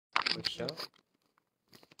For sure.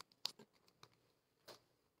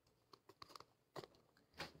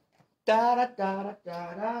 Da da da da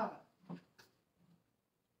da da.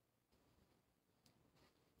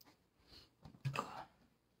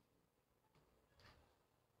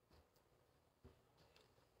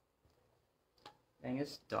 Dang,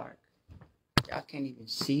 it's dark. Y'all can't even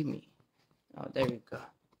see me. Oh, there we go.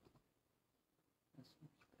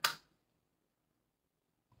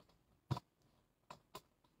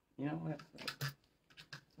 You know what?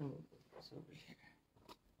 Oh, it's over here.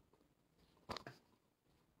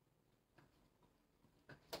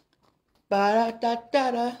 Ba da da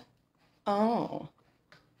da da. Oh.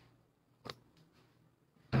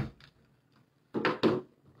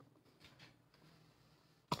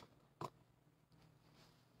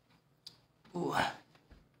 Ooh.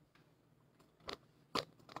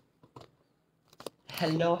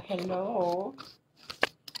 Hello, hello.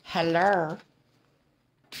 Hello.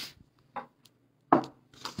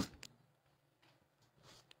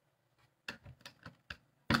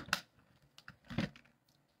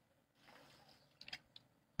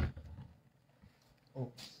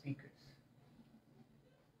 Oh, speakers.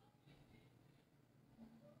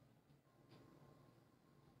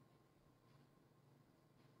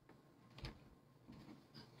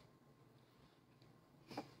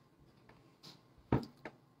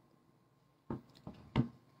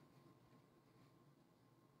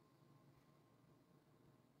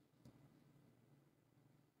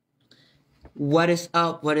 What is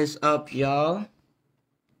up? What is up, y'all?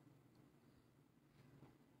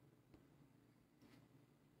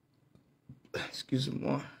 Excuse me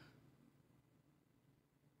more.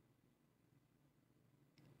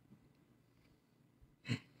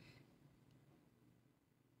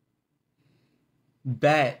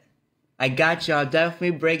 Bet. I got y'all.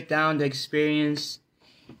 Definitely break down the experience,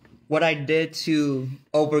 what I did to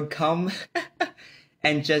overcome,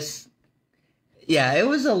 and just, yeah, it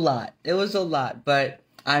was a lot. It was a lot, but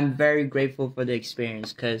I'm very grateful for the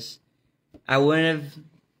experience because I wouldn't have,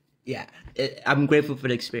 yeah, I'm grateful for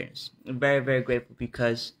the experience. I'm very, very grateful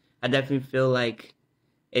because I definitely feel like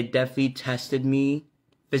it definitely tested me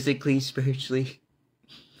physically, spiritually,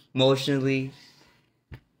 emotionally,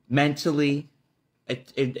 mentally.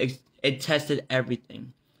 It tested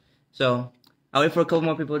everything. So I'll wait for a couple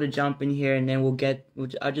more people to jump in here, and then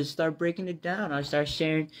I'll just start breaking it down. I'll start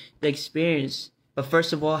sharing the experience. But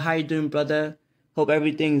first of all, how you doing, brother? Hope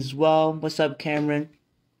everything is well. What's up, Cameron?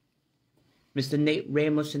 Mr. Nate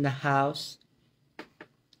Ramos in the house.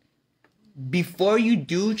 Before you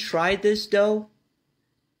do try this, though,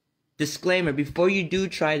 disclaimer, before you do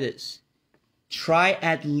try this, try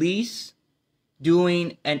at least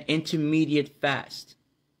doing an intermediate fast,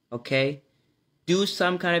 okay? Do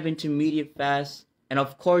some kind of intermediate fast, and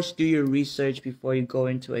of course, do your research before you go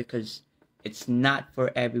into it, because it's not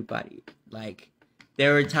for everybody. Like,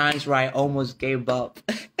 there were times where I almost gave up.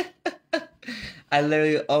 I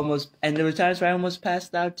literally almost, and there were times where I almost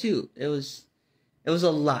passed out too. It was a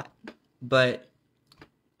lot, but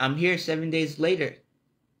I'm here 7 days later.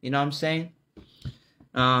 You know what I'm saying?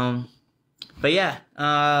 But yeah,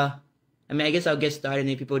 I mean, I guess I'll get started, and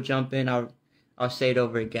if people jump in, I'll say it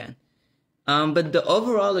over again. But the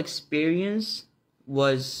overall experience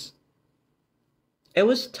was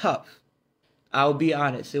tough. I'll be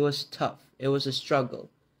honest, it was tough. It was a struggle.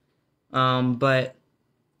 But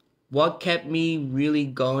what kept me really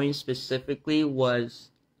going specifically was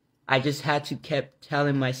I just had to keep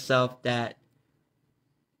telling myself that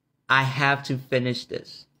I have to finish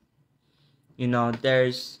this. You know,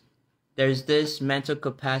 there's this mental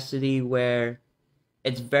capacity where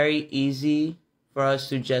it's very easy for us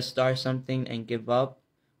to just start something and give up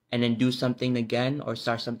and then do something again or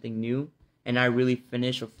start something new and not really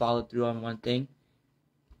finish or follow through on one thing.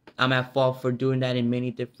 I'm at fault for doing that in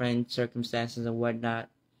many different circumstances and whatnot.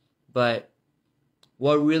 But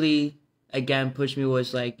what really, again, pushed me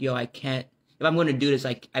was like, yo, I can't, if I'm going to do this,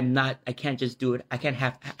 I can't just do it. I can't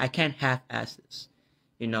half-ass this,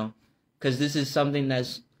 you know, because this is something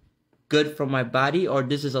that's good for my body, or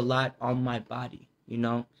this is a lot on my body, you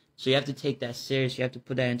know. So you have to take that serious. You have to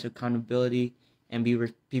put that into accountability and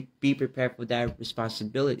be prepared for that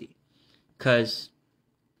responsibility, because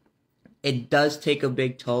it does take a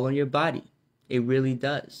big toll on your body. It really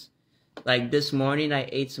does. Like this morning, I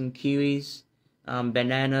ate some kiwis,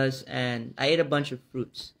 bananas, and I ate a bunch of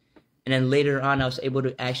fruits. And then later on, I was able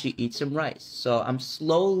to actually eat some rice. So I'm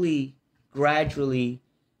slowly, gradually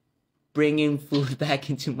bringing food back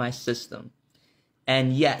into my system.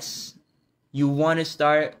 And yes, you want to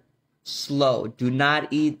start slow. Do not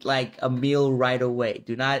eat like a meal right away.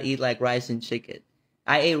 Do not eat like rice and chicken.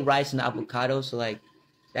 I ate rice and avocado, so like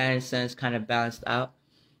that in a sense kind of balanced out.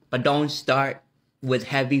 But don't start with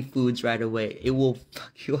heavy foods right away. It will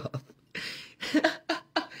fuck you up.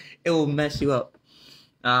 It will mess you up.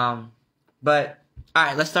 But all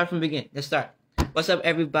right, let's start from the beginning. Let's start. What's up,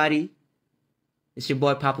 everybody? It's your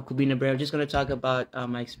boy Papa-Kobina. I'm just gonna talk about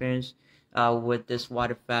my experience with this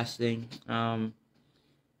water fasting.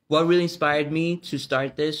 What really inspired me to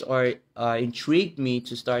start this, or intrigued me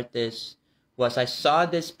to start this, was I saw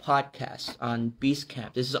this podcast on Beast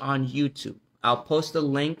Camp. This is on YouTube. I'll post the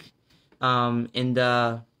link in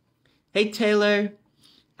the... Hey, Taylor.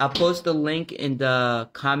 I'll post the link in the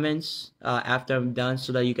comments after I'm done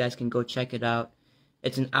so that you guys can go check it out.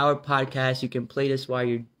 It's an hour podcast. You can play this while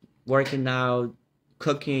you're working out,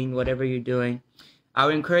 cooking, whatever you're doing. I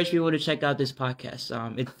would encourage people to check out this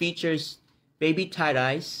podcast. It features Baby Tight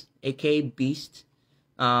Eyes, aka Beast.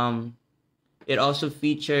 It also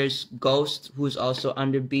features Ghost, who's also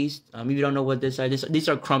under Beast. If you don't know what these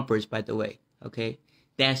are crumpers, by the way. Okay,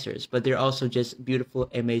 dancers, but they're also just beautiful,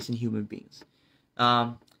 amazing human beings.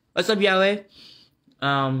 What's up, Yahweh?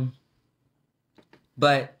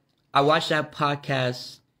 But I watched that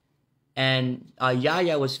podcast, and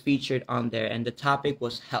Yaya was featured on there, and the topic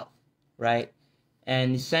was health, right?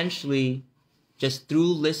 And essentially, just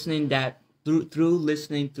through listening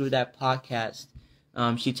through that podcast,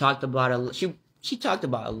 she talked about she talked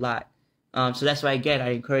about a lot. So that's why, again, I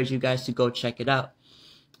encourage you guys to go check it out.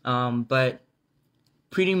 But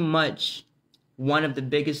pretty much one of the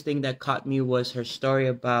biggest thing that caught me was her story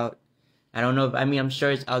about, I'm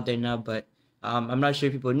sure it's out there now, but I'm not sure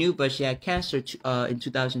if people knew, but she had cancer in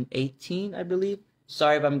 2018, I believe.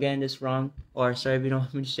 Sorry if I'm getting this wrong, or sorry if you don't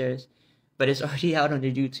want me to share this, but it's already out on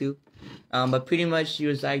the YouTube. But pretty much she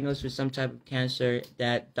was diagnosed with some type of cancer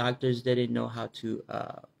that doctors didn't know how to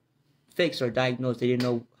fix or diagnose. They didn't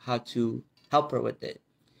know how to help her with it.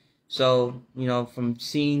 So, from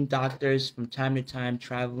seeing doctors from time to time,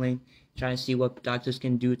 traveling, trying to see what doctors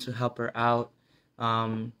can do to help her out,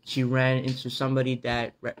 she ran into somebody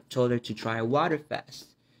that told her to try a water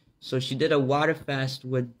fast. So she did a water fast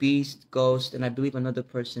with Beast, Ghost, and I believe another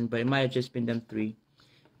person, but it might have just been them three.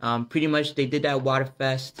 Pretty much they did that water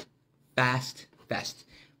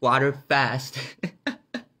water fast.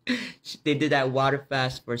 They did that water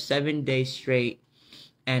fast for 7 days straight.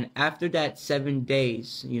 And after that 7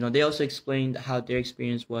 days, they also explained how their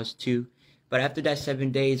experience was too. But after that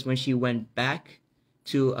 7 days, when she went back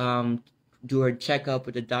to do her checkup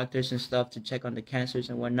with the doctors and stuff to check on the cancers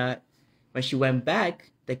and whatnot, when she went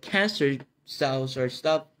back, the cancer cells or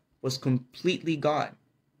stuff was completely gone.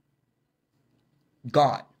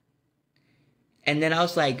 Gone. And then I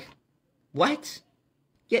was like, what?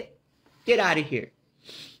 Get out of here.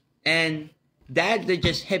 And that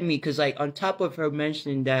just hit me because, on top of her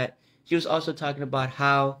mentioning that, she was also talking about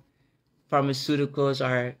how pharmaceuticals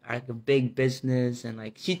are like a big business, and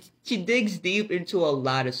she digs deep into a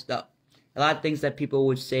lot of stuff. A lot of things that people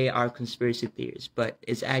would say are conspiracy theories, but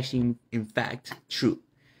it's actually, in fact, true.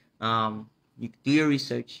 You do your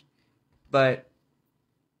research, but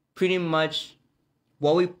pretty much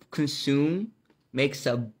what we consume makes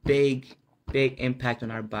a big impact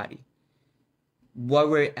on our body. What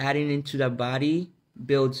we're adding into the body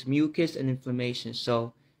builds mucus and inflammation.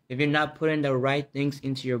 So if you're not putting the right things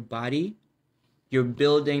into your body, you're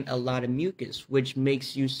building a lot of mucus, which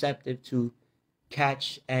makes you susceptible to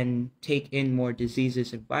catch and take in more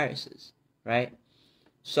diseases and viruses, right?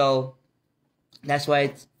 So that's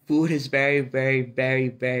why food is very, very, very,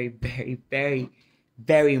 very, very, very,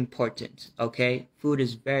 very important. Okay, food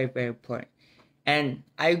is very, very important, and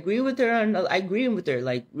I agree with her. I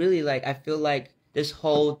feel like this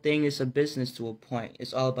whole thing is a business to a point.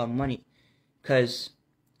 It's all about money, because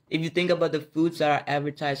if you think about the foods that are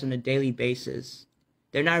advertised on a daily basis,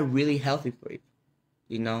 they're not really healthy for you.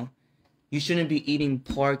 You shouldn't be eating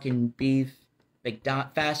pork and beef,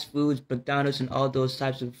 fast foods, McDonald's, and all those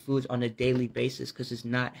types of foods on a daily basis, because it's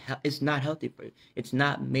not healthy for you. It's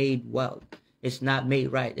not made well. It's not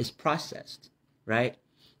made right. It's processed, right?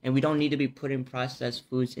 And we don't need to be putting processed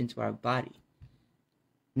foods into our body.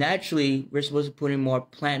 Naturally, we're supposed to put in more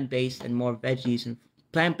plant-based and more veggies and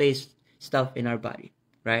plant-based stuff in our body,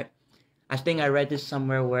 right? I think I read this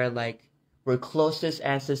somewhere where we're closest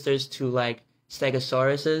ancestors to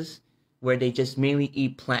Stegosauruses, where they just mainly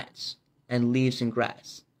eat plants and leaves and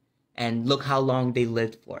grass. And look how long they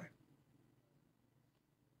lived for.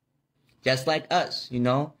 Just like us,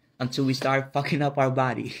 until we start fucking up our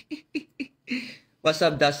body. What's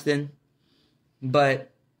up, Dustin?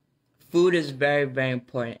 But food is very, very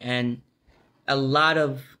important. And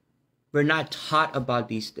we're not taught about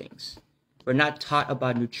these things. We're not taught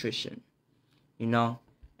about nutrition,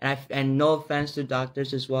 And no offense to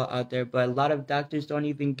doctors as well out there, but a lot of doctors don't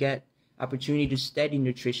even get opportunity to study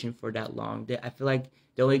nutrition for that long. I feel like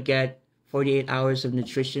they only get 48 hours of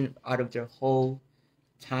nutrition out of their whole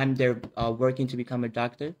time they're working to become a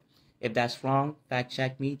doctor. If that's wrong, fact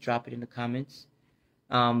check me, drop it in the comments.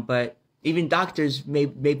 But even doctors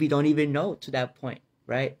maybe don't even know to that point,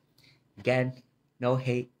 right? Again, no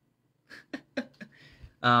hate.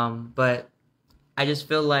 But I just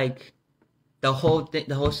feel like the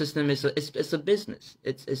whole system is it's a business.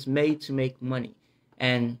 It's made to make money,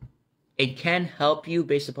 and it can help you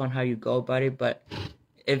based upon how you go about it. But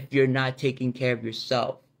if you're not taking care of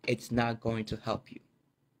yourself, it's not going to help you,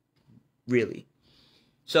 really.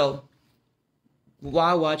 So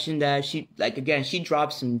while watching that, she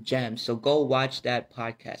dropped some gems. So go watch that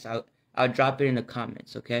podcast. I'll drop it in the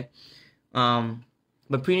comments, okay?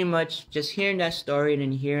 But pretty much just hearing that story and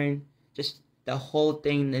then hearing just the whole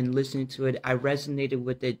thing and listening to it, I resonated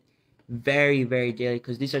with it very, very daily,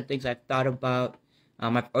 because these are things I've thought about.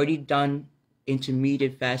 I've already done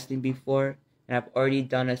intermediate fasting before, and I've already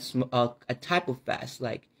done a type of fast,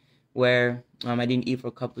 like where I didn't eat for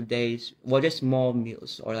a couple of days, well, just small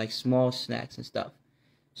meals or like small snacks and stuff.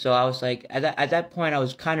 So I was like, at that point, I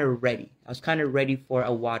was kind of ready. I was kind of ready for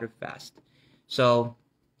a water fast. So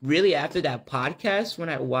really, after that podcast, when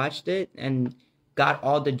I watched it and got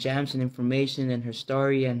all the gems and information and her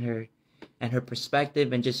story and her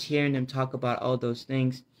perspective, and just hearing them talk about all those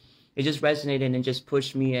things, it just resonated and just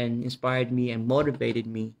pushed me and inspired me and motivated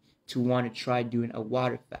me to want to try doing a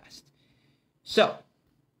water fast. So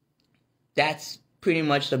that's pretty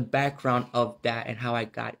much the background of that and how I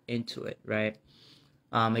got into it, right?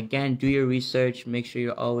 Again, do your research. Make sure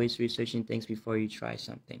you're always researching things before you try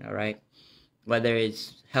something, all right? Whether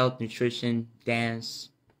it's health, nutrition, dance,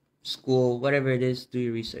 school, whatever it is, do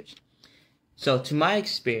your research. So to my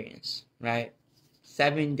experience, right,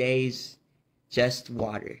 7 days, just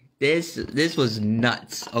water. This was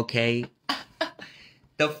nuts, okay?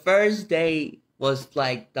 The first day was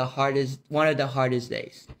like one of the hardest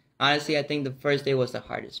days. Honestly, I think the first day was the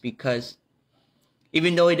hardest, because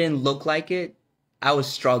even though it didn't look like it, I was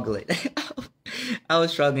struggling. I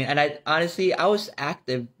was struggling. And I was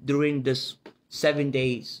active during this 7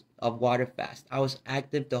 days of water fast. I was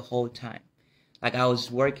active the whole time. Like, I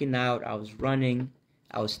was working out, I was running,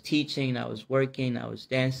 I was teaching, I was working, I was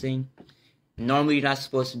dancing. Normally, you're not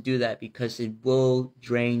supposed to do that because it will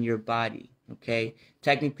drain your body, okay?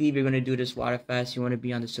 Technically, if you're going to do this water fast, you want to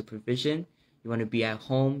be under supervision. You want to be at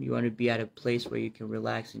home. You want to be at a place where you can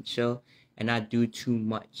relax and chill and not do too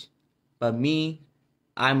much. But me,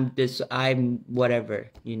 I'm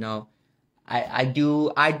whatever, you know. I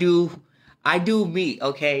do me,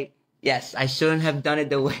 okay? Yes, I shouldn't have done it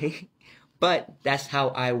the way, but that's how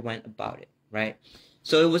I went about it, right?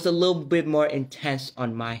 So it was a little bit more intense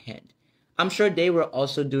on my hand. I'm sure they were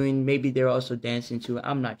also maybe they were also dancing too.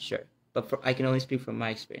 I'm not sure, but I can only speak from my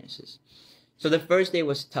experiences. So the first day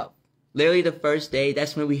was tough. Literally the first day,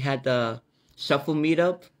 that's when we had the shuffle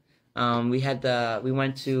meetup. We had our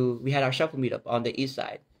shuffle meetup on the east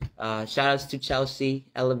side. Shout outs to Chelsea,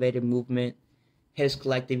 Elevated Movement, His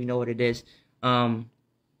Collective, you know what it is.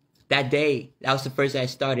 That day, that was the first day I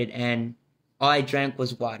started, and all I drank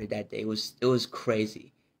was water that day. It was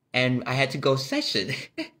crazy. And I had to go session.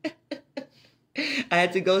 I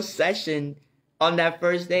had to go session on that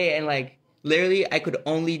first day, and like literally I could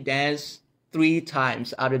only dance 3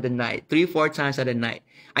 times out of the night. 4 times out of the night.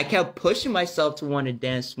 I kept pushing myself to want to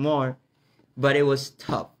dance more, but it was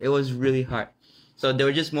tough. It was really hard. So there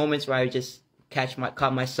were just moments where I just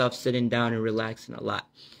caught myself sitting down and relaxing a lot.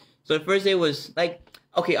 So the first day was like,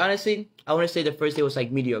 okay, honestly, I want to say the first day was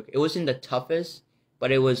like mediocre. It wasn't the toughest,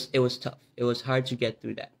 but it was tough. It was hard to get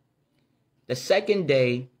through that. The second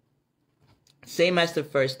day, same as the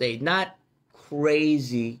first day, not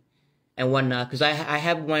crazy and whatnot, because I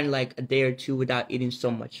have went like a day or two without eating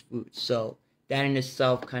so much food. So that in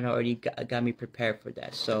itself kind of already got me prepared for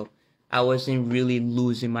that. So I wasn't really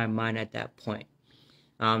losing my mind at that point.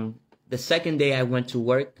 The second day I went to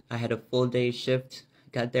work. I had a full day shift.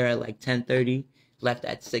 Got there at like 10:30, left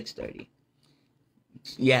at 6:30.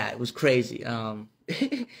 Yeah, it was crazy.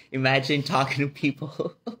 Imagine talking to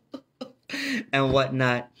people and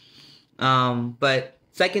whatnot. But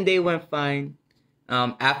second day went fine.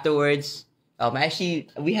 Afterwards, actually,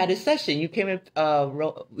 we had a session. You came in,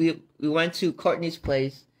 we went to Courtney's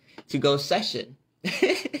place to go session.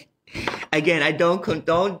 Again,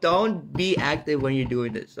 don't be active when you're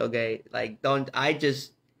doing this, okay? Like,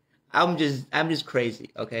 I'm just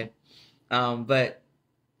crazy, okay? But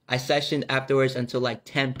I sessioned afterwards until like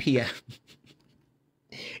 10 p.m.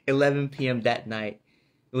 11 p.m. that night.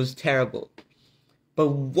 It was terrible. But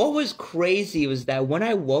what was crazy was that when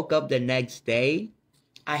I woke up the next day,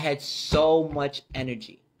 I had so much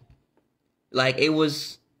energy. Like, it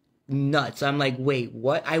was nuts. I'm like, wait,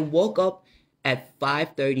 what? I woke up at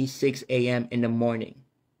 5:36 a.m. in the morning.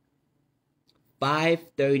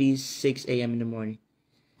 5:36 a.m. in the morning.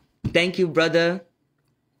 Thank you, brother.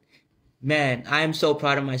 Man, I am so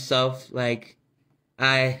proud of myself. Like,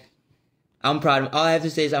 I'm proud of, all I have to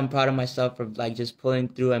say is I'm proud of myself for like just pulling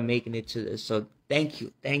through and making it to this. So thank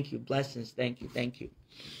you, blessings, thank you.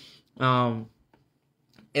 Um,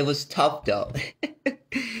 it was tough though,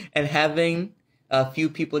 and having a few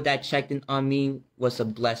people that checked in on me was a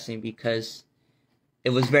blessing because it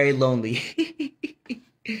was very lonely.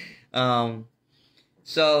 um,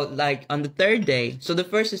 so like on the third day, so the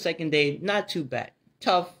first and second day, not too bad,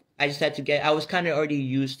 tough. I just had to get. I was kind of already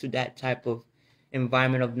used to that type of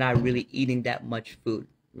environment of not really eating that much food,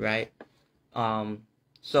 right?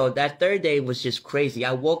 So that third day was just crazy.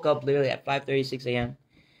 I woke up literally at 5:36 a.m.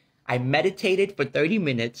 I meditated for 30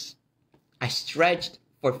 minutes. I stretched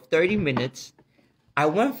for 30 minutes. I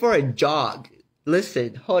went for a jog.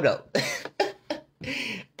 Listen, hold up.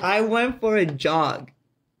 I went for a jog.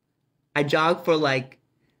 I jogged for like,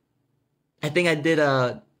 I think I did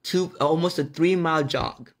almost a 3 mile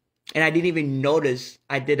jog. And I didn't even notice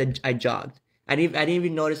I jogged. I didn't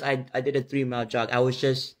even notice I did a 3 mile jog.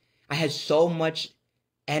 I had so much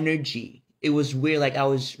energy. It was weird. Like I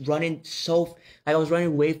was running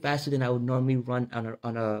way faster than I would normally run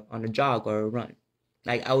on a jog or a run.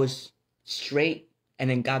 Like I was straight and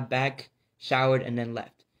then got back, showered, and then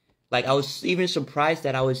left. Like I was even surprised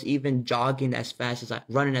that I was even jogging as fast as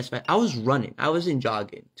running as fast. I was running. I wasn't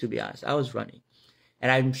jogging, to be honest. I was running. And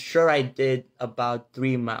I'm sure I did about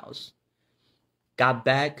 3 miles. Got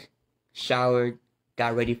back, showered,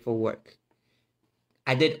 got ready for work.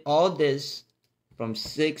 I did all this from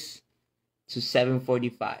 6 to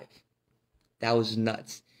 7:45. That was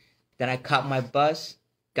nuts. Then I caught my bus,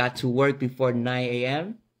 got to work before 9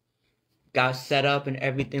 a.m., got set up and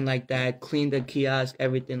everything like that, cleaned the kiosk,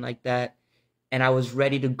 everything like that. And I was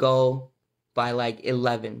ready to go by like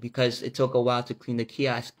 11 because it took a while to clean the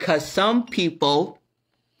kiosk. Because some people,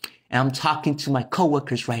 and I'm talking to my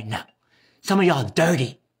coworkers right now, some of y'all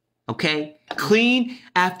dirty, okay? Clean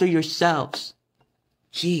after yourselves.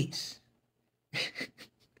 Jeez.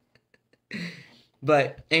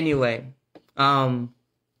 But anyway,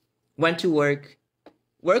 went to work.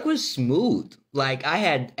 Work was smooth. Like I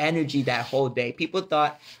had energy that whole day. People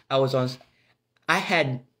thought I was on.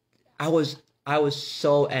 I was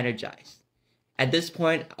so energized. At this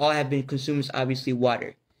point, all I have been consuming is obviously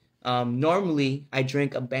water. Normally I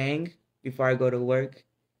drink a Bang before I go to work.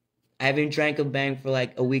 I haven't drank a Bang for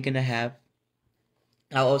like a week and a half.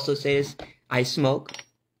 I'll also say this: I smoke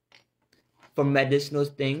for medicinal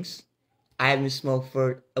things. I haven't smoked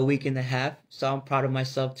for a week and a half, so I'm proud of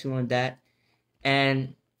myself too on that.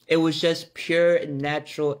 And it was just pure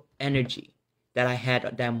natural energy that I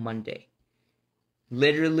had that Monday.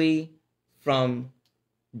 Literally from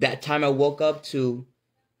that time I woke up to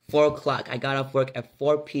 4 o'clock. I got off work at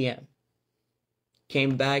 4 p.m.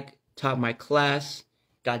 Came back, taught my class,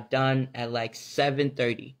 got done at like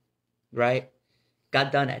 7:30, right?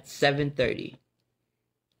 Got done at 7:30.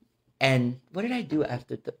 And what did I do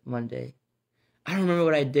after Monday? I don't remember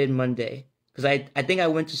what I did Monday. Because I think I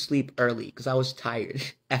went to sleep early because I was tired.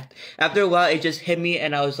 After a while, it just hit me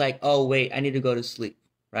and I was like, oh, wait, I need to go to sleep,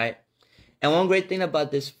 right? And one great thing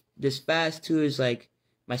about this fast, too, is like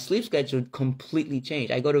my sleep schedule completely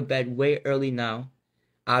changed. I go to bed way early now,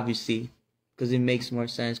 obviously, because it makes more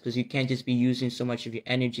sense because you can't just be using so much of your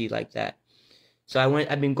energy like that. So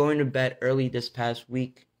I've been going to bed early this past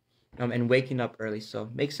week and waking up early, so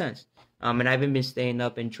makes sense. And I haven't been staying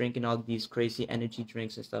up and drinking all these crazy energy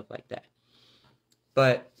drinks and stuff like that.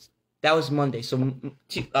 But that was Monday. So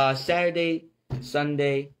Saturday,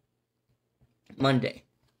 Sunday, Monday.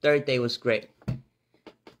 Third day was great.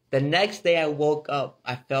 The next day I woke up,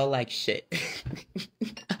 I felt like shit.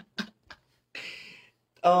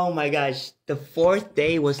 Oh my gosh. The fourth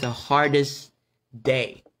day was the hardest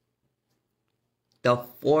day. The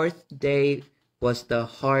fourth day was the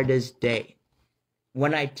hardest day.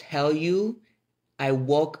 When I tell you, I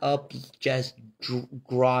woke up just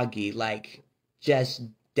groggy, like just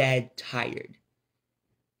dead tired.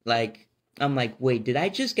 Like, I'm like, wait, did I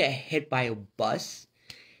just get hit by a bus?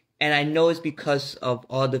 And I know it's because of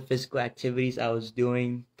all the physical activities I was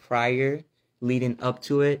doing prior, leading up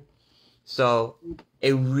to it. So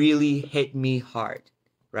it really hit me hard,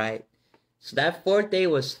 right? So that fourth day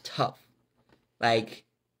was tough. Like,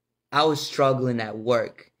 I was struggling at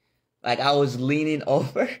work. Like, I was leaning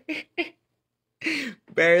over,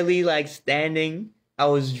 barely like standing. I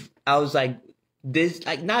was like this,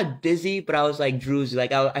 like not dizzy, but I was like droozy.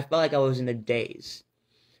 Like I felt like I was in a daze.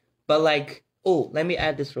 But like, oh, let me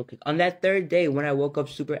add this real quick. On that third day, when I woke up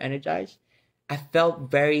super energized, I felt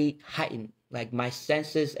very heightened. Like my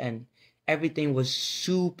senses and everything was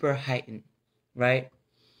super heightened, right?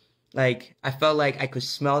 Like I felt like I could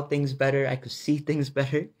smell things better, I could see things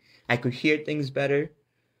better, I could hear things better.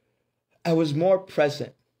 I was more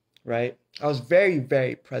present, right? I was very,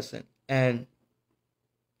 very present. And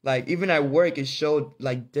like even at work, it showed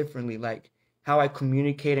like differently. Like how I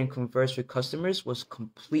communicate and converse with customers was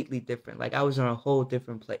completely different. Like I was in a whole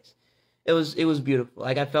different place. It was beautiful.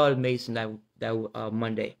 Like I felt amazing that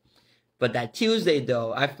Monday. But that Tuesday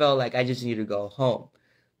though, I felt like I just needed to go home.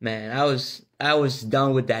 Man, I was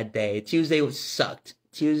done with that day. Tuesday was sucked.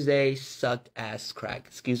 Tuesday sucked ass crack.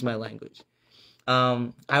 Excuse my language.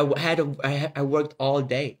 I worked all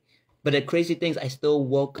day, but the crazy thing is I still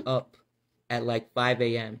woke up at like 5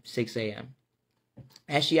 a.m., 6 a.m.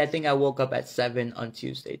 Actually, I think I woke up at 7 on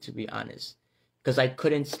Tuesday, to be honest, because I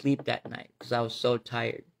couldn't sleep that night because I was so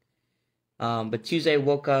tired. But Tuesday I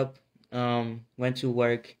woke up, went to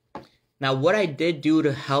work. Now, what I did do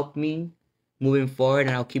to help me moving forward,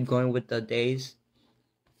 and I'll keep going with the days,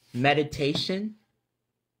 meditation,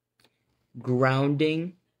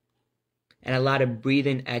 grounding, and a lot of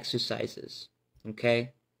breathing exercises,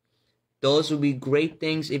 okay? Those would be great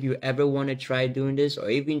things if you ever want to try doing this,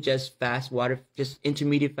 or even just fast water, just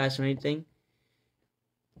intermediate fast or anything.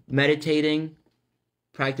 Meditating,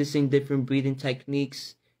 practicing different breathing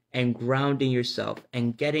techniques, and grounding yourself,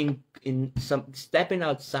 and getting in some, stepping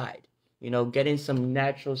outside, you know, getting some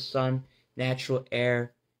natural sun, natural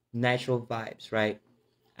air, natural vibes, right?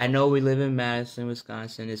 I know we live in Madison,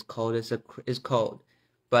 Wisconsin. It's cold. It's cold.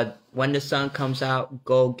 But when the sun comes out,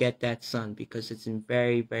 go get that sun because it's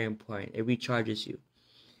very, very important. It recharges you.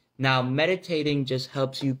 Now, meditating just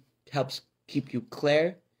helps keep you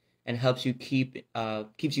clear and helps you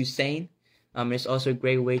keeps you sane. It's also a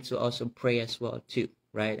great way to also pray as well too,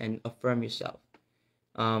 right? And affirm yourself.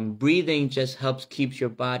 Breathing just helps keep your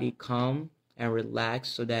body calm and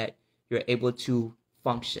relaxed so that you're able to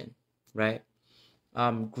function, right?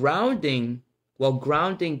 Grounding, well,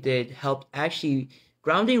 grounding did help actually.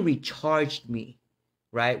 Grounding recharged me,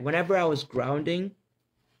 right? Whenever I was grounding,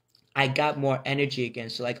 I got more energy again.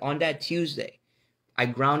 So like on that Tuesday, I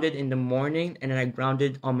grounded in the morning and then I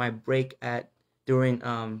grounded on my break during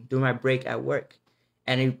my break at work,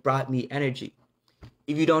 and it brought me energy.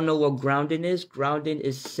 If you don't know what grounding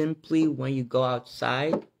is simply when you go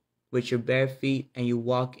outside with your bare feet and you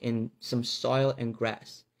walk in some soil and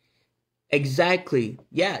grass. Exactly.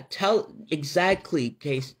 Yeah, exactly,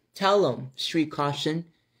 Case. Tell them, street caution,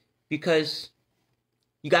 because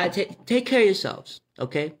you gotta take care of yourselves,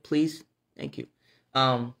 okay? Please, thank you.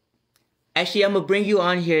 Actually, I'm gonna bring you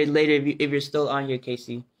on here later if you're still on here,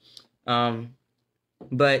 Casey.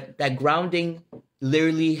 But that grounding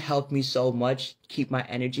literally helped me so much keep my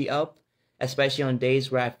energy up, especially on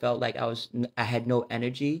days where I felt like I had no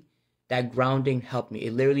energy. That grounding helped me.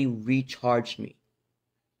 It literally recharged me,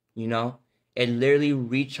 you know? It literally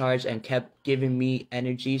recharged and kept giving me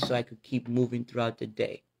energy so I could keep moving throughout the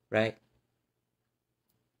day, right?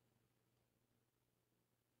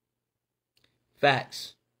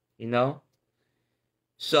 Facts, you know?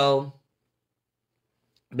 So,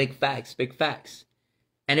 big facts, big facts.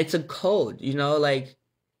 And it's a code, you know? Like,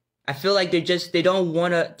 I feel like they don't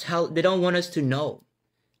want us to know.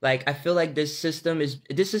 Like, I feel like this system is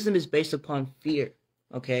based upon fear,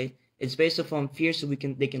 okay? It's based upon fear so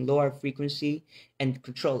they can lower our frequency and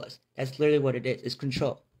control us. That's literally what it is. It's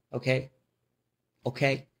control. Okay?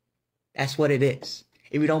 Okay? That's what it is.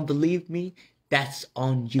 If you don't believe me, that's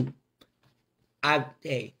on you.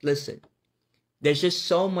 Hey, listen. There's just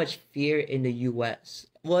so much fear in the US.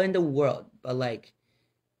 Well, in the world, but like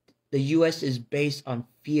the US is based on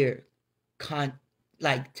fear,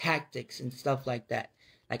 like tactics and stuff like that.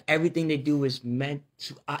 Like everything they do is meant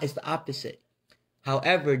to it's the opposite.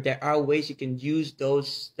 However, there are ways you can use the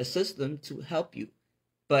system to help you.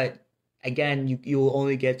 But again, you will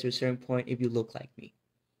only get to a certain point if you look like me,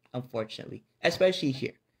 unfortunately, especially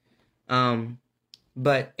here.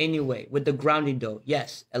 But anyway, with the grounding though,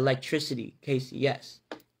 yes, electricity, Casey, yes.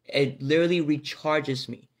 It literally recharges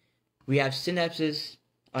me. We have synapses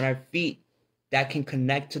on our feet that can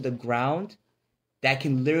connect to the ground that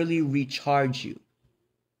can literally recharge you.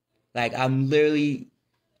 Like I'm literally,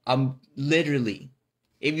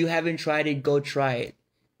 if you haven't tried it, go try it.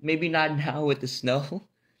 Maybe not now with the snow.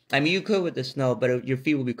 I mean, you could with the snow, but your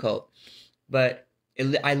feet will be cold. But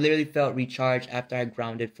I literally felt recharged after I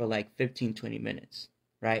grounded for like 15, 20 minutes,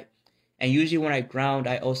 right? And usually when I ground,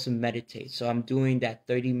 I also meditate. So I'm doing that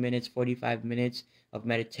 30 minutes, 45 minutes of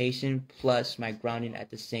meditation plus my grounding at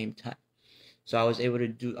the same time. So I was able to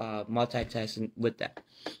do multitasking with that.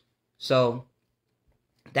 So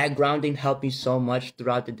that grounding helped me so much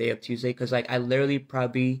throughout the day of Tuesday, because like I literally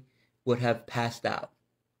probably would have passed out,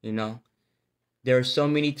 you know. There are so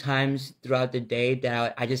many times throughout the day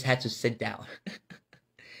that I just had to sit down.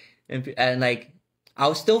 and like I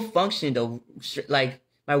was still functioning though. Like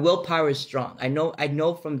my willpower is strong. I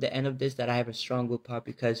know from the end of this that I have a strong willpower,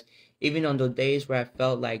 because even on the days where I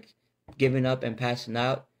felt like giving up and passing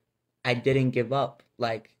out, I didn't give up.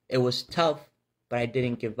 Like it was tough, but I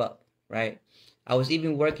didn't give up, right? I was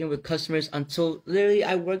even working with customers until literally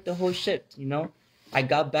I worked the whole shift, you know? I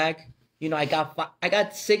got back, you know, I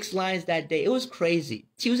got 6 lines that day. It was crazy.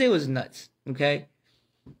 Tuesday was nuts, okay?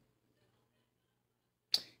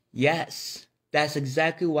 Yes, that's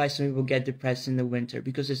exactly why some people get depressed in the winter,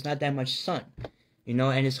 because there's not that much sun, you know,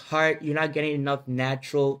 and it's hard. You're not getting enough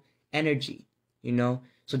natural energy, you know?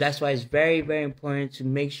 So that's why it's very, very important to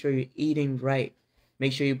make sure you're eating right.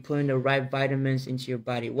 Make sure you're putting the right vitamins into your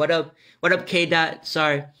body. What up, K Dot?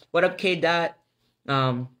 Sorry. What up, K Dot?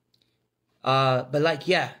 But like,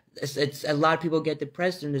 yeah, it's a lot of people get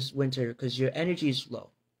depressed in this winter because your energy is low,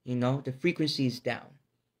 you know, the frequency is down,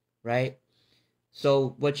 right?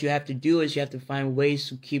 So what you have to do is you have to find ways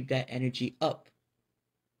to keep that energy up.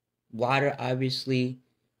 Water, obviously,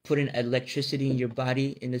 putting electricity in your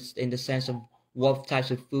body in the sense of what types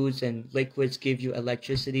of foods and liquids give you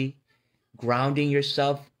electricity. Grounding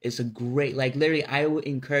yourself is a great, like literally, I would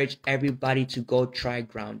encourage everybody to go try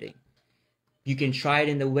grounding. You can try it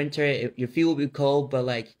in the winter. Your feet will be cold, but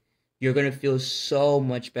like you're gonna feel so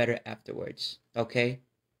much better afterwards. Okay,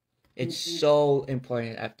 it's so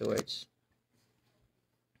important afterwards.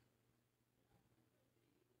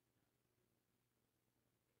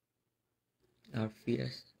 Our feet.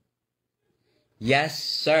 Yes,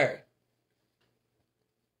 sir.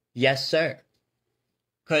 Yes, sir.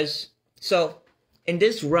 Because so in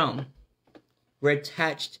this realm, we're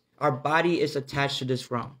attached. Our body is attached to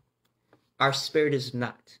this realm. Our spirit is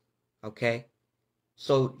not. Okay.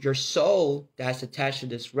 So your soul that's attached to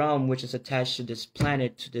this realm, which is attached to this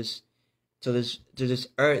planet, to this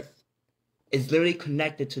earth, is literally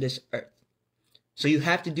connected to this earth. So you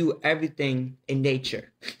have to do everything in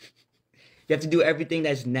nature. You have to do everything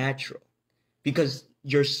that's natural, because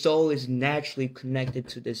your soul is naturally connected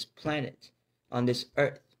to this planet on this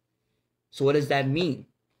earth. So what does that mean?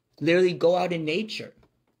 Literally go out in nature.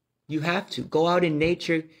 You have to go out in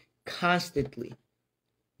nature constantly.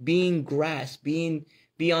 Be in grass, be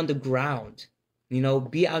on the ground, you know,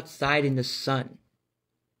 be outside in the sun.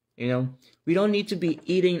 You know, we don't need to be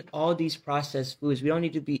eating all these processed foods. We don't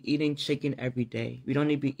need to be eating chicken every day. We don't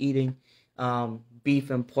need to be eating beef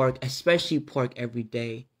and pork, especially pork every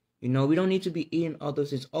day. You know, we don't need to be eating all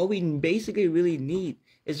those things. All we basically really need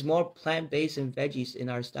is more plant-based and veggies in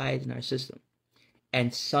our diet, in our system.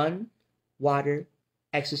 And sun, water,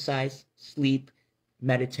 exercise, sleep,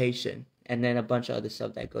 meditation, and then a bunch of other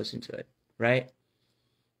stuff that goes into it, right?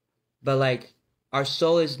 But like, our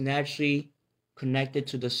soul is naturally connected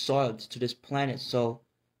to the soil, to this planet. So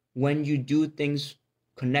when you do things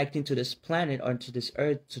connecting to this planet or to this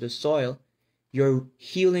earth, to the soil, you're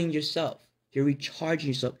healing yourself. You're recharging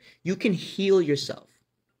yourself. You can heal yourself.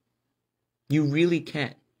 You really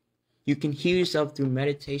can. You can heal yourself through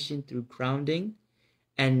meditation, through grounding,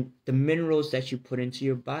 and the minerals that you put into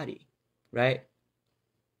your body, right?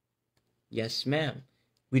 Yes, ma'am.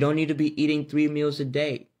 We don't need to be eating 3 meals a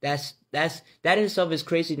day. That in itself is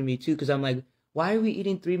crazy to me too, because I'm like, why are we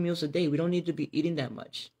eating 3 meals a day? We don't need to be eating that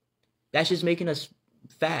much. That's just making us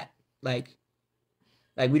fat. Like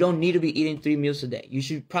we don't need to be eating 3 meals a day. You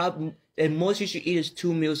should probably, and most you should eat is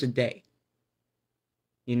 2 meals a day.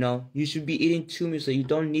 You know, you should be eating 2 meals a day. You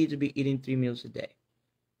don't need to be eating 3 meals a day.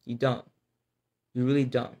 You don't. You really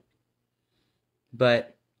don't.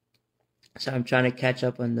 But so I'm trying to catch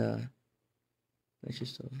up on the. Let's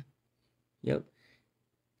just. Yep.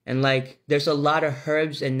 And like, there's a lot of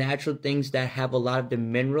herbs and natural things that have a lot of the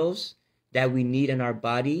minerals that we need in our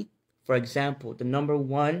body. For example, the number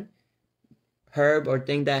 1 herb or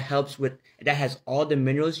thing that helps with, that has all the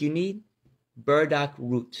minerals you need, burdock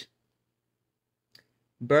root.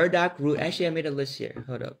 Burdock root. Actually, I made a list here.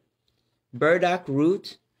 Hold up. Burdock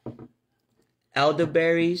root,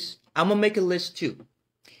 elderberries. I'm gonna make a list too.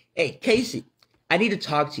 Hey, Casey, I need to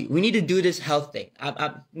talk to you. We need to do this health thing.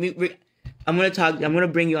 I'm gonna talk. I'm gonna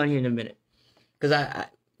bring you on here in a minute, because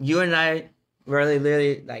you and I really,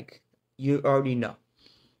 literally, like, you already know.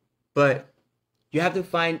 But you have to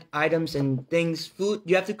find items and things, food.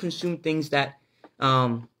 You have to consume things that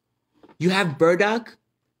You have burdock?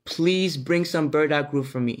 Please bring some burdock root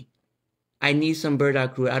for me. I need some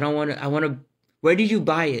burdock root. I want to, where did you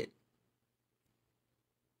buy it?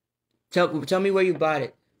 Tell me where you bought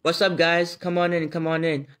it. What's up, guys? Come on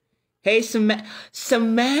in. Hey, Samantha!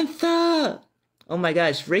 Oh my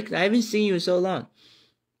gosh, Rick, I haven't seen you in so long.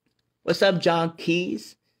 What's up, John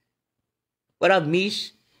Keys? What up,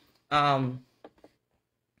 Mish? Yeah,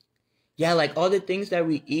 like all the things that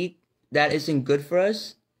we eat that isn't good for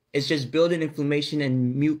us, it's just building inflammation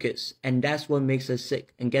and mucus, and that's what makes us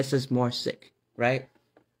sick and gets us more sick, right?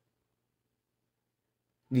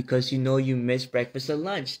 Because you miss breakfast or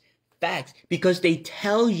lunch. Facts. Because they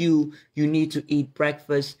tell you need to eat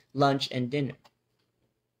breakfast, lunch, and dinner.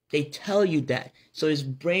 They tell you that. So it's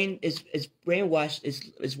brainwashed,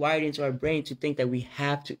 it's wired into our brain to think that we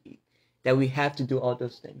have to eat, that we have to do all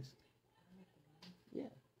those things. Yeah.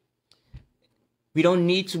 We don't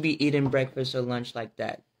need to be eating breakfast or lunch like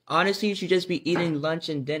that. Honestly, you should just be eating lunch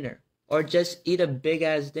and dinner. Or just eat a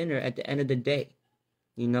big-ass dinner at the end of the day.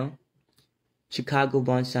 You know? Chicago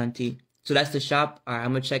Bon Santi. So that's the shop. All right,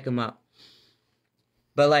 I'm going to check them out.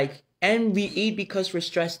 But like, and we eat because we're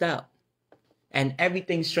stressed out. And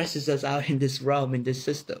everything stresses us out in this realm, in this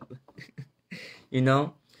system. You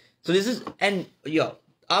know? So this is, and yo,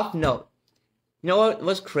 off note. You know what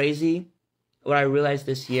was crazy? What I realized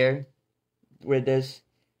this year with this,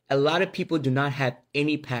 a lot of people do not have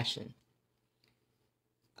any passion.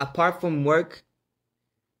 Apart from work,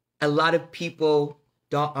 a lot of people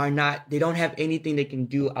don't have anything they can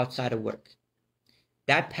do outside of work.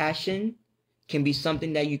 That passion can be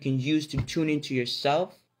something that you can use to tune into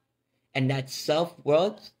yourself, and that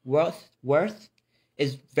self-worth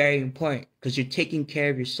is very important because you're taking care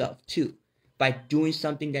of yourself too by doing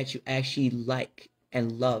something that you actually like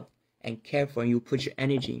and love and care for and you put your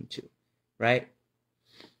energy into, right?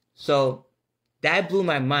 So that blew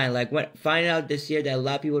my mind. Like when finding out this year that a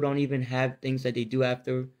lot of people don't even have things that they do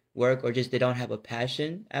after work, or just they don't have a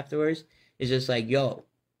passion afterwards, it's just like, yo,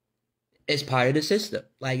 it's part of the system.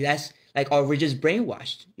 Like that's like, or we're just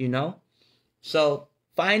brainwashed, you know? So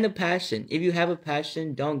find a passion. If you have a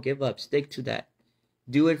passion, don't give up. Stick to that.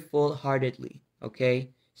 Do it full-heartedly, okay?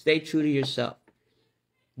 Stay true to yourself.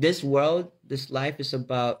 This world, this life is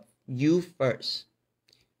about you first.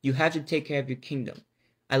 You have to take care of your kingdom.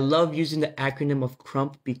 I love using the acronym of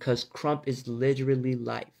CRUMP because CRUMP is literally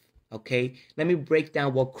life, okay? Let me break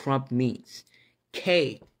down what CRUMP means.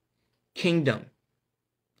 K, kingdom,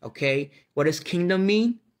 okay? What does kingdom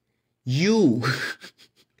mean? You.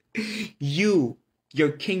 You.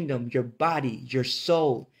 Your kingdom, your body, your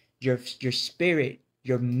soul, your spirit,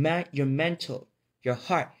 your mental, your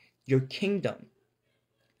heart, your kingdom.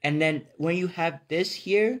 And then when you have this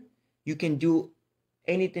here, you can do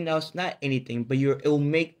anything else, not anything, but it will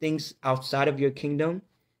make things outside of your kingdom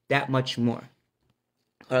that much more.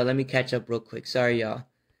 All right, let me catch up real quick. Sorry, y'all.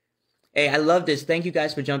 Hey, I love this. Thank you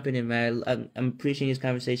guys for jumping in, man. I'm appreciating these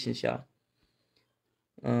conversations, y'all.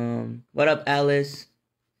 What up, Alice?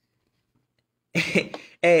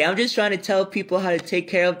 Hey, I'm just trying to tell people how to take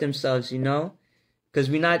care of themselves, you know? Because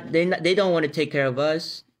they don't want to take care of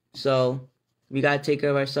us. So we got to take care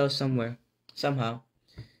of ourselves somehow.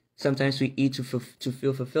 Sometimes we eat to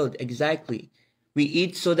feel fulfilled. Exactly. We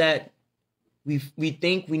eat so that we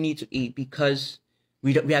think we need to eat because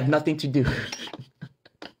we have nothing to do.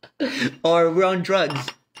 Or we're on drugs.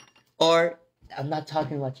 Or I'm not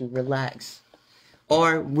talking about you, relax.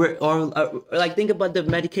 Or like think about the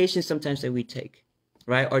medication sometimes that we take,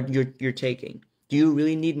 right? Or you're taking. Do you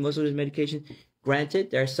really need most of this medication?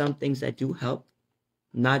 Granted, there are some things that do help.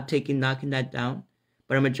 Knocking that down.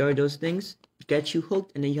 But a majority of those things get you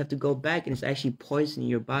hooked, and then you have to go back, and it's actually poisoning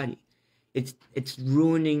your body. It's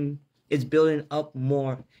ruining. It's building up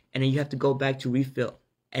more, and then you have to go back to refill.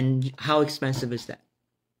 And how expensive is that?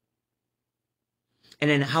 And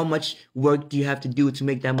then how much work do you have to do to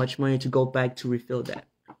make that much money to go back to refill that?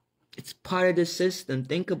 It's part of the system.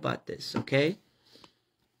 Think about this, okay?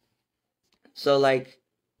 So like,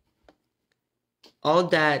 all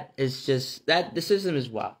that is just, that the system is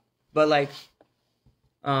wild. But like,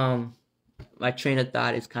 my train of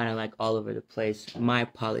thought is kind of like all over the place. My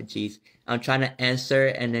apologies. I'm trying to answer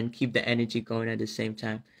and then keep the energy going at the same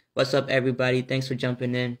time. What's up, everybody? Thanks for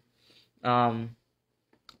jumping in.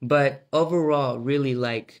 But overall, really,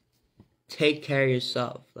 like, take care of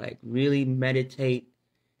yourself. Like, really meditate.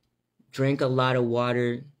 Drink a lot of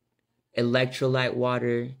water. Electrolyte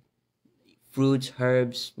water. Fruits,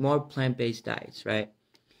 herbs. More plant-based diets, right?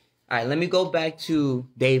 All right, let me go back to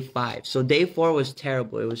day 5. So day 4 was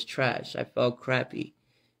terrible. It was trash. I felt crappy.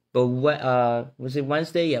 But what was it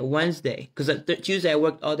Wednesday? Yeah, Wednesday. Because Tuesday I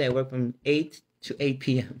worked all day. I worked from 8 to 8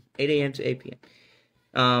 p.m. 8 a.m. to 8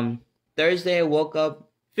 p.m. Thursday I woke up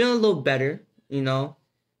feeling a little better, you know.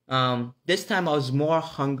 This time I was more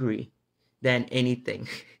hungry than anything.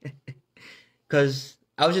 Cause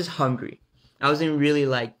I was just hungry. I wasn't really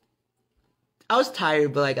like, I was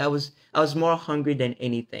tired, but like I was more hungry than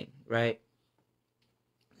anything, right?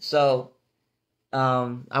 So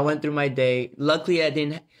I went through my day. Luckily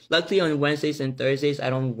on Wednesdays and Thursdays I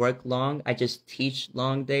don't work long. I just teach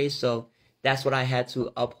long days. So that's what I had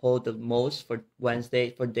to uphold the most for Wednesday,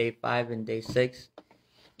 for day 5 and day 6.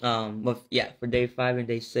 For day 5 and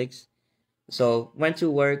day 6. So went to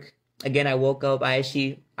work. Again, I woke up. I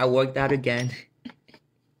worked out again.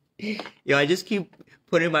 Yo, I just keep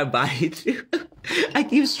putting my body through. I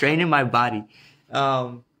keep straining my body.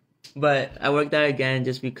 But I worked out again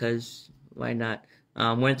just because, why not?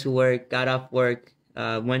 Went to work, got off work,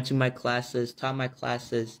 went to my classes, taught my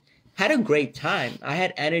classes. Had a great time. I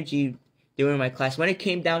had energy during my class. When it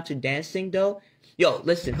came down to dancing though, yo,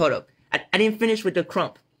 listen, hold up. I didn't finish with the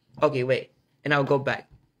crump. Okay, wait. And I'll go back.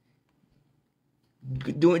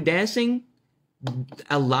 Doing dancing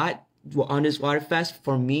a lot on this water fast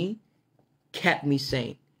for me kept me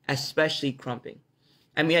sane, especially crumping.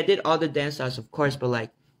 I mean, I did all the dance styles, of course, but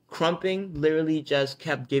like crumping literally just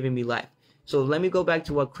kept giving me life. So let me go back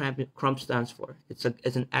to what crump stands for. It's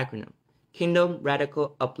an acronym. Kingdom,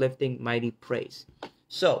 radical, uplifting, mighty, praise.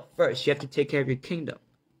 So first, you have to take care of your kingdom,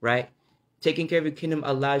 right? Taking care of your kingdom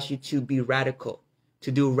allows you to be radical,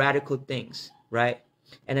 to do radical things, right?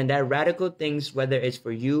 And then that radical things, whether it's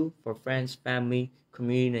for you, for friends, family,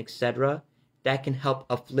 community, etc., that can help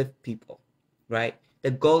uplift people, right?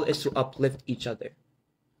 The goal is to uplift each other,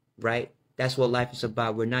 right? That's what life is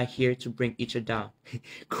about. We're not here to bring each other down.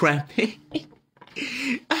 Cramping.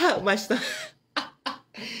 My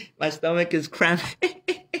stomach is cramping.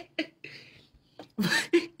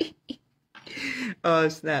 Oh,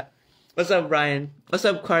 snap. What's up, Brian? What's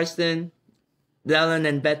up, Karsten, Dylan,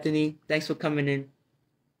 and Bethany? Thanks for coming in.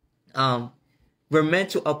 We're meant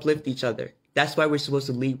to uplift each other. That's why we're supposed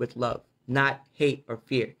to lead with love, not hate or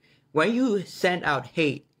fear. When you send out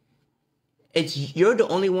hate, you're the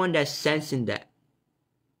only one that's sensing that.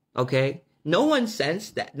 Okay? No one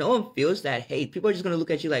sensed that. No one feels that hate. People are just going to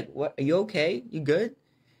look at you like, what? Are you okay? You good?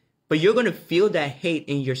 But you're going to feel that hate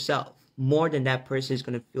in yourself more than that person is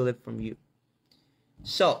going to feel it from you.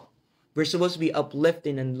 So, we're supposed to be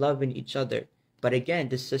uplifting and loving each other. But again,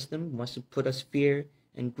 this system wants to put us fear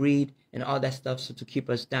and greed and all that stuff so to keep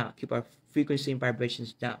us down, keep our frequency and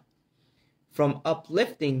vibrations down. From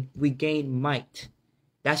uplifting, we gain might.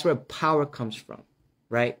 That's where power comes from,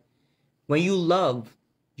 right? When you love,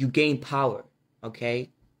 you gain power, okay?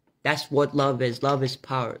 That's what love is. Love is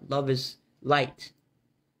power. Love is light.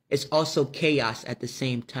 It's also chaos at the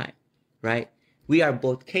same time, right? We are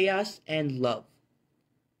both chaos and love.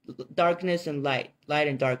 Darkness and light. Light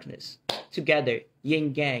and darkness. Together,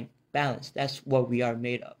 yin yang, balance. That's what we are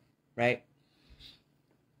made of, right?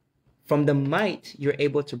 From the might, you're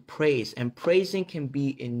able to praise. And praising can be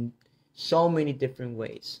in so many different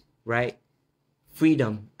ways, right?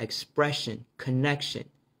 Freedom, expression, connection.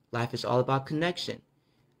 Life is all about connection.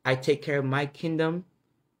 I take care of my kingdom.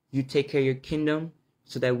 You take care of your kingdom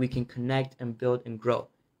so that we can connect and build and grow.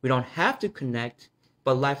 We don't have to connect,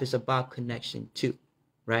 but life is about connection too,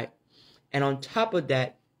 right? And on top of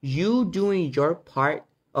that, you doing your part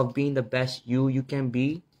of being the best you can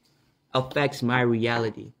be affects my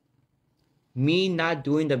reality. Me not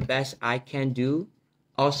doing the best I can do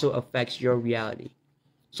also affects your reality.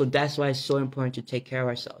 So that's why it's so important to take care of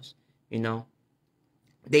ourselves, you know.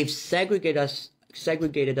 They've segregated us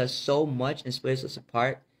so much and split us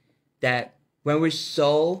apart that when we're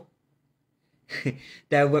so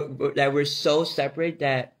that we're so separate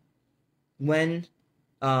that when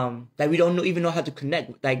that we don't even know how to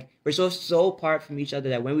connect. Like we're so apart from each other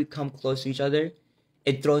that when we come close to each other,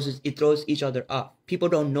 it throws each other off. People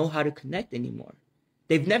don't know how to connect anymore.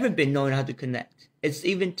 They've never been known how to connect. It's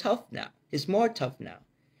even tough now. It's more tough now,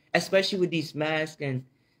 especially with these masks, and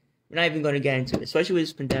we're not even going to get into it, especially with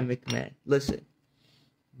this pandemic, man. Listen,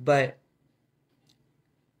 but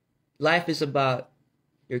life is about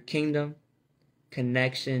your kingdom,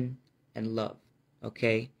 connection, and love,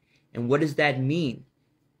 okay? And what does that mean?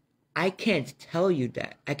 I can't tell you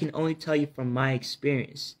that. I can only tell you from my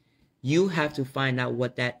experience. You have to find out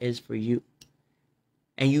what that is for you.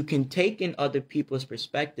 And you can take in other people's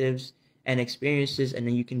perspectives and experiences, and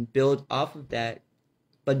then you can build off of that.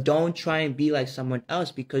 But don't try and be like someone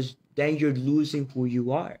else, because then you're losing who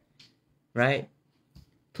you are, right?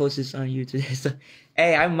 Post this on YouTube. So,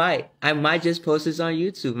 hey, I might just post this on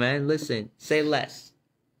YouTube, man. Listen, say less.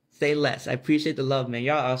 Say less. I appreciate the love, man.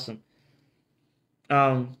 Y'all awesome.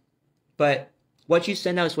 Um, but what you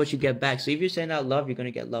send out is what you get back. So if you send out love, you're gonna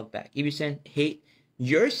get love back. If you send hate,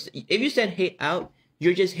 if you send hate out,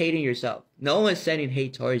 you're just hating yourself. No one's sending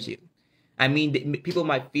hate towards you. I mean, people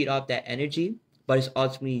might feed off that energy, but it's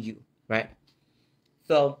ultimately you, right?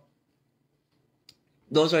 So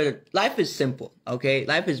life is simple, okay?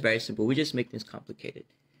 Life is very simple. We just make things complicated.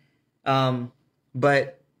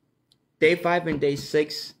 But day 5 and day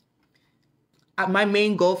 6, my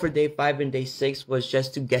main goal for day 5 and day 6 was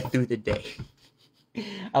just to get through the day.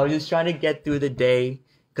 I was just trying to get through the day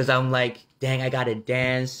because I'm like, dang, I gotta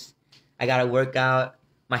dance. I gotta work out.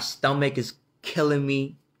 My stomach is killing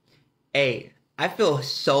me. Hey, I feel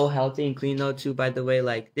so healthy and clean though too, by the way.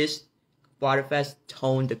 Like, this water fast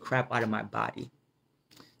toned the crap out of my body.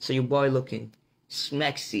 So your boy looking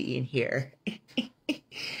smexy in here.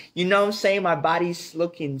 You know what I'm saying? My body's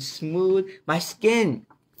looking smooth. My skin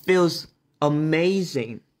feels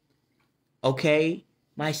amazing. Okay?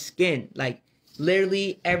 My skin, like,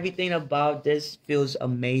 literally everything about this feels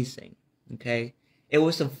amazing. Okay? It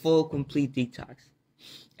was a full, complete detox.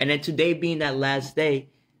 And then today being that last day,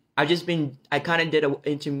 I kind of did an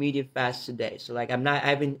intermediate fast today. So, like, I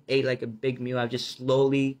haven't ate, like, a big meal. I've just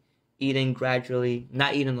slowly eating gradually,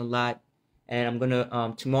 not eating a lot. And I'm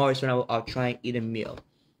gonna, tomorrow is when I'll try and eat a meal,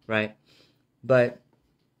 right? But,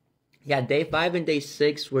 yeah, day 5 and day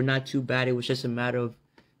 6 were not too bad. It was just a matter of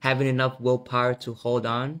having enough willpower to hold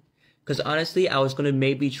on. Because honestly, I was gonna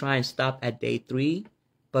maybe try and stop at day 3.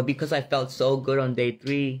 But because I felt so good on day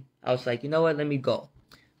 3, I was like, you know what, let me go.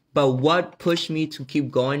 But what pushed me to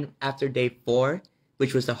keep going after day 4,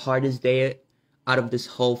 which was the hardest day out of this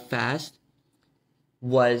whole fast,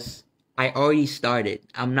 was I already started.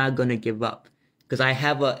 I'm not gonna give up because I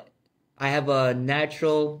have a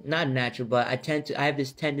natural, not natural, but I have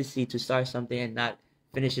this tendency to start something and not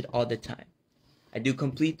finish it all the time. I do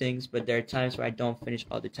complete things, but there are times where I don't finish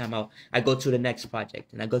all the time. I go to the next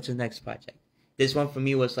project and I go to the next project. This one for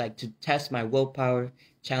me was like to test my willpower,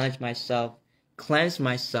 challenge myself, cleanse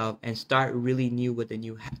myself, and start really new with the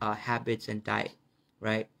new habits and diet,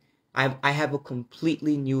 right? I have a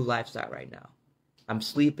completely new lifestyle right now. I'm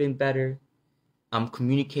sleeping better. I'm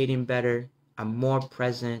communicating better. I'm more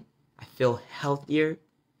present. I feel healthier.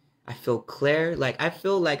 I feel clear. Like, I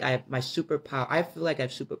feel like I have my superpower. I feel like I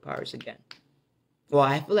have superpowers again. Well,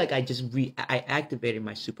 I feel like I activated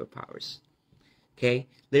my superpowers. Okay?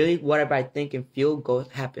 Literally, whatever I think and feel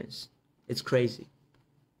happens. It's crazy.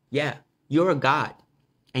 Yeah. You're a god.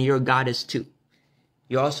 And you're a goddess too.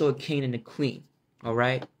 You're also a king and a queen.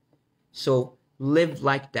 Alright? So, live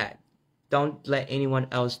like that. Don't let anyone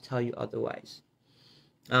else tell you otherwise.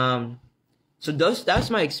 So that's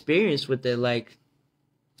my experience with it. Like,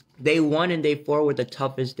 day 1 and day 4 were the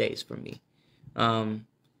toughest days for me.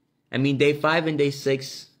 I mean, day 5 and day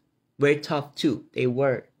 6 were tough too. They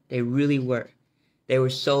really were. They were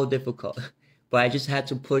so difficult. But I just had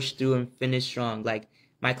to push through and finish strong. Like,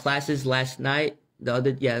 my classes last night,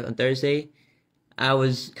 on Thursday, I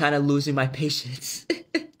was kind of losing my patience.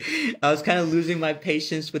 I was kind of losing my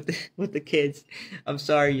patience with the kids. I'm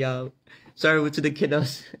sorry, y'all. Sorry to the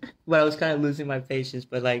kiddos. But I was kind of losing my patience.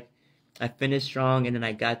 But, like, I finished strong and then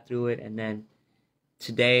I got through it. And then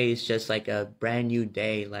today is just like a brand new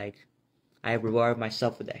day. Like, I rewarded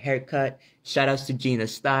myself with a haircut. Shout outs to Gina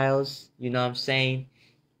Styles. You know what I'm saying?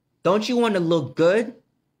 Don't you want to look good?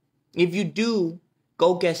 If you do,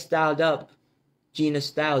 go get styled up. Gina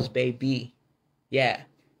Styles, baby. Yeah.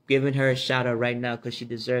 Giving her a shout out right now because she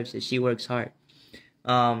deserves it. She works hard.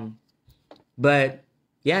 But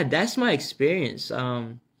yeah, that's my experience.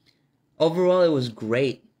 Overall, it was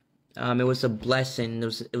great. It was a blessing.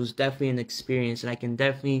 It was definitely an experience, and I can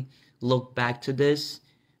definitely look back to this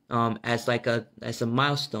as a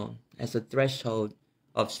milestone, as a threshold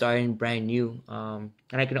of starting brand new. And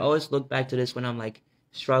I can always look back to this when I'm like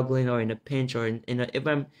struggling or in a pinch or if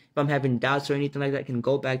I'm having doubts or anything like that. I can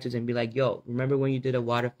go back to this and be like, yo, remember when you did a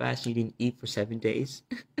water fast and you didn't eat for 7 days?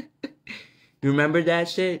 You remember that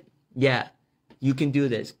shit? Yeah, you can do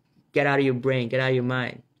this. Get out of your brain, get out of your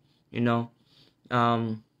mind, you know.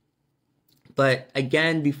 But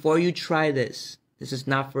again, before you try this is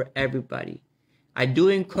not for everybody. I do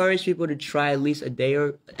encourage people to try at least a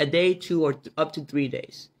day, 2, or up to 3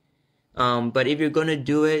 days. But if you're gonna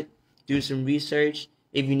do it, do some research.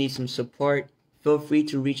 If you need some support, feel free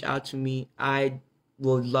to reach out to me. I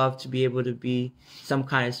would love to be able to be some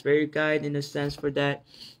kind of spirit guide in a sense for that.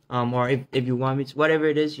 Or if you want me to, whatever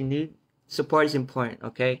it is you need, support is important,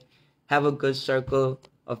 okay? Have a good circle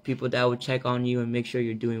of people that will check on you and make sure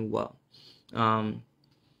you're doing well.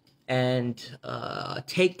 And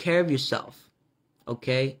take care of yourself,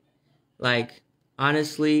 okay? Like,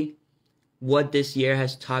 honestly, what this year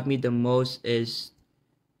has taught me the most is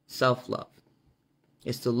self-love.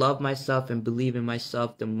 It's to love myself and believe in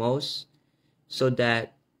myself the most, so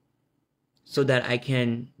that I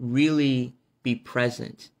can really be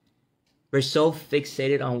present. We're so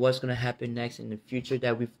fixated on what's going to happen next in the future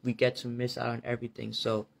that we get to miss out on everything.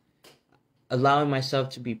 So allowing myself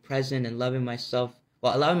to be present and loving myself,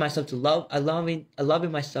 allowing myself to love,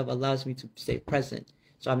 loving myself allows me to stay present.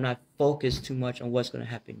 So I'm not focused too much on what's going to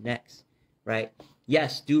happen next, right?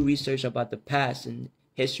 Yes, do research about the past and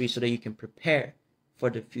history so that you can prepare for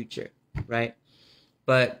the future, right?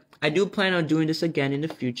 But I do plan on doing this again in the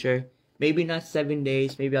future. Maybe not 7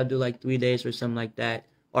 days. Maybe I'll do like 3 days or something like that.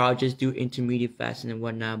 Or I'll just do intermediate fasting and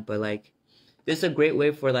whatnot. But like, this is a great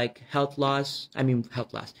way for like weight loss.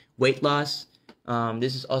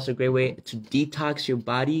 This is also a great way to detox your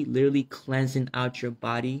body, literally cleansing out your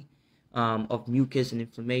body of mucus and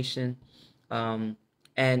inflammation. And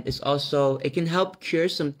it can help cure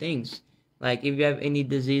some things. Like if you have any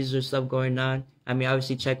diseases or stuff going on, I mean,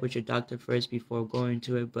 obviously check with your doctor first before going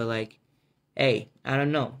to it. But like, hey, I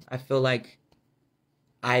don't know. I feel like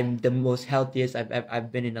I'm the most healthiest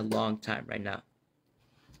I've been in a long time right now.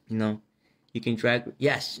 You know, you can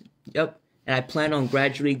yes, yep. And I plan on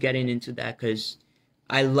gradually getting into that because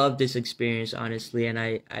I love this experience, honestly. And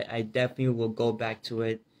I definitely will go back to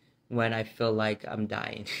it when I feel like I'm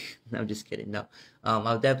dying. I'm just kidding. No,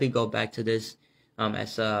 I'll definitely go back to this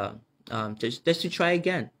just to try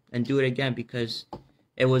again and do it again, because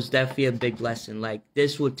it was definitely a big lesson. Like,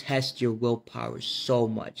 this will test your willpower so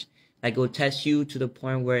much. Like, it will test you to the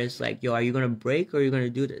point where it's like, yo, are you gonna break or are you gonna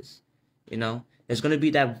do this? You know, there's gonna be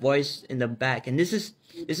that voice in the back, and this is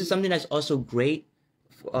something that's also great.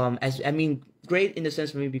 Great in the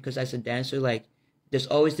sense for me, because as a dancer, like, there's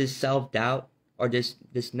always this self-doubt or this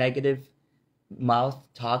negative mouth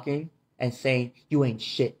talking and saying, you ain't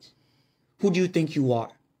shit. Who do you think you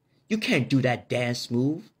are? You can't do that dance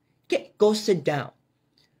move. Go sit down.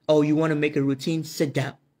 Oh, you want to make a routine? Sit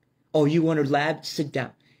down. Oh, you want to lab? Sit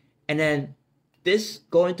down. And then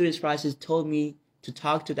going through this process told me to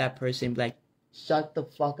talk to that person and be like, shut the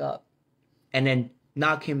fuck up. And then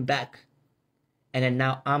knock him back. And then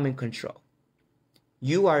now I'm in control.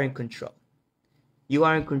 You are in control. You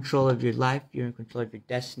are in control of your life. You're in control of your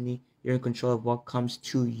destiny. You're in control of what comes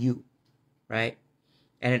to you, right?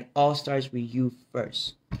 And it all starts with you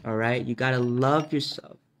first, all right? You got to love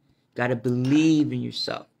yourself. You got to believe in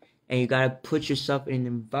yourself. And you got to put yourself in an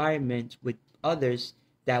environment with others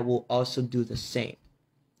that will also do the same.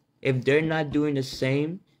 If they're not doing the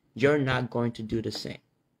same, you're not going to do the same.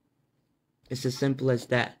 It's as simple as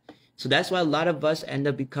that. So that's why a lot of us end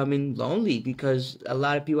up becoming lonely, because a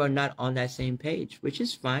lot of people are not on that same page, which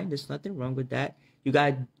is fine. There's nothing wrong with that. You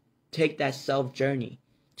got to take that self journey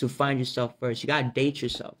to find yourself first. You got to date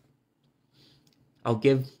yourself. I'll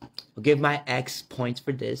give my ex points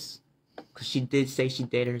for this, because she did say she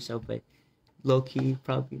dated herself, but low-key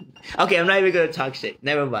probably. Okay, I'm not even going to talk shit.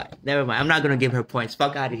 Never mind. I'm not going to give her points.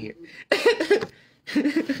 Fuck out of here.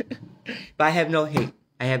 But I have no hate.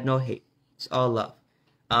 It's all love.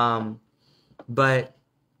 But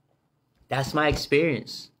that's my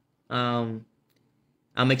experience. I'm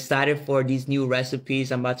excited for these new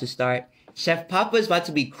recipes I'm about to start. Chef Papa is about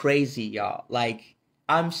to be crazy, y'all. Like,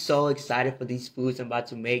 I'm so excited for these foods I'm about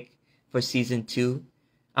to make for season 2.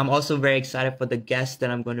 I'm also very excited for the guests that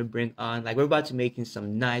I'm going to bring on. Like, we're about to making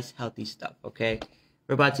some nice, healthy stuff, okay?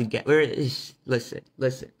 Listen.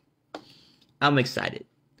 I'm excited.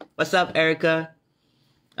 What's up, Erica?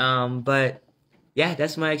 But yeah,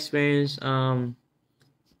 that's my experience.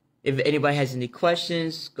 If anybody has any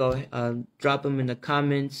questions, go drop them in the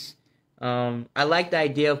comments. I like the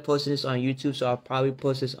idea of posting this on YouTube, so I'll probably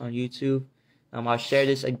post this on YouTube. I'll share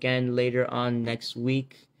this again later on next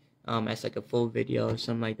week as like a full video or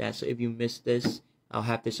something like that. So if you missed this, I'll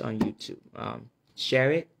have this on YouTube.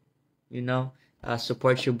 Share it, you know,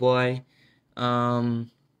 support your boy.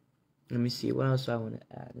 Let me see, what else I want to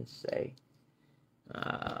add and say.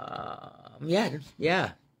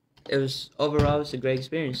 Yeah. Overall, it's a great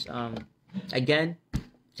experience. Again,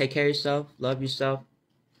 take care of yourself, love yourself.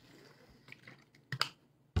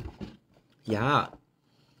 Yeah.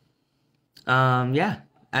 There's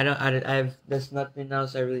nothing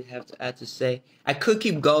else I really have to add to say. I could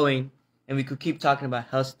keep going and we could keep talking about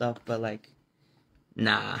health stuff, but like,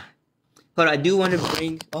 nah. But I do want to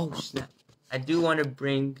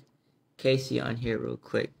bring Casey on here real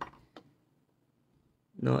quick.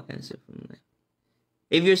 No answer from that.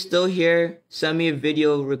 If you're still here, send me a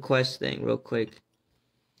video request thing real quick.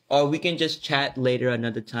 Or we can just chat later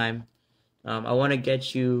another time. I want to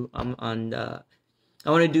get you on the I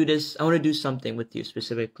want to do this. I want to do something with you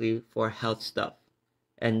specifically for health stuff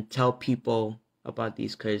and tell people about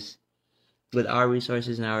these because with our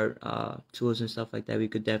resources and our tools and stuff like that, we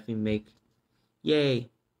could definitely make, yay,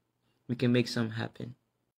 we can make something happen.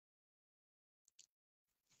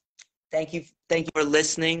 Thank you for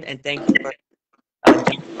listening, and thank you for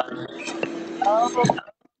oh,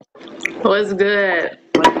 What's good?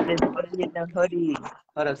 this hoodie in the hoodie.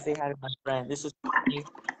 Hold up, say hi to my friend. This is me.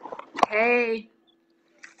 Hey.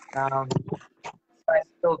 Um,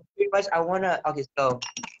 so pretty much I wanna okay, so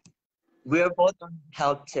we're both on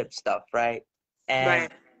health tip stuff, right? And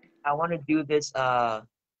Right. I wanna do this I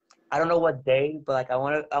don't know what day, but like I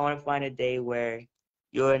wanna find a day where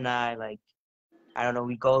you and I like I don't know,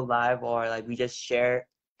 we go live or like we just share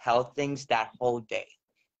health things that whole day.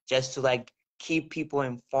 Just to like keep people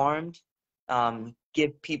informed,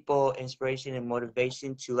 give people inspiration and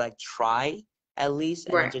motivation to like try at least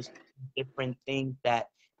and then Right. just different things that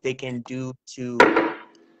they can do to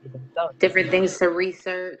themselves. Different things to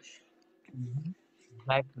research. Mhm.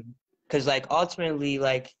 Exactly. Because like ultimately,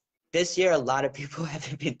 like this year, a lot of people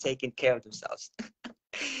haven't been taking care of themselves,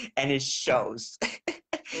 and it shows.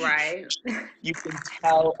 Right. You can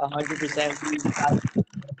tell 100% who's not taking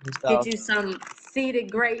care of Get themselves. you some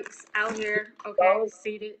seeded grapes out here. Okay, So,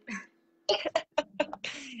 seeded.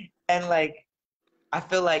 and like I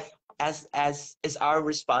feel like as it's our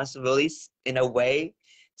responsibilities in a way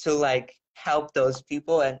to like help those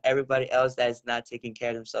people and everybody else that is not taking care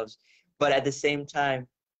of themselves. But at the same time,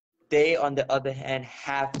 they, on the other hand,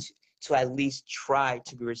 have to at least try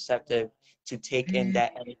to be receptive to take in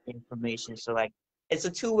that information. So like, it's a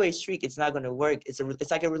two-way street. It's not gonna work. It's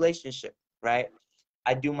like a relationship, right?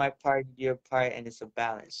 I do my part, you do your part, and it's a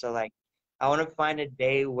balance. So like, I want to find a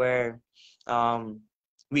day where, um,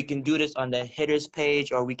 we can do this on the hitters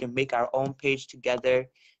page, or we can make our own page together,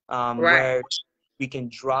 Right. where we can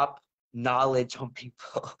drop knowledge on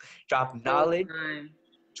people, drop Whole knowledge, time.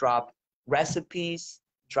 drop recipes,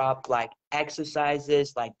 drop like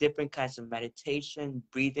exercises, like different kinds of meditation,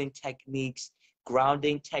 breathing techniques,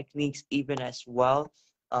 grounding techniques, even as well.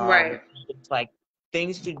 Right. It's like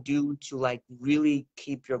things to do to like really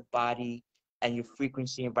keep your body and your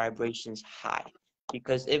frequency and vibrations high.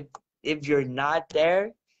 Because if you're not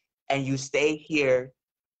there and you stay here,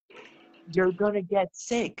 you're gonna get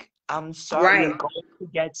sick. I'm sorry, Right. you're going to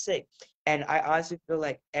get sick. And I honestly feel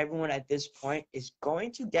like everyone at this point is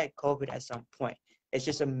going to get COVID at some point. It's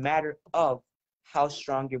just a matter of how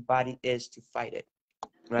strong your body is to fight it,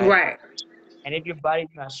 right? Right. And if your body's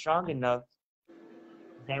not strong enough,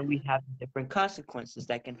 then we have different consequences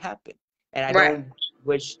that can happen. And I Right. don't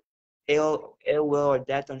wish ill will or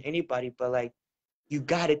death on anybody, but like you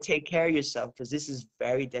gotta take care of yourself because this is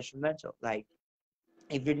very detrimental. Like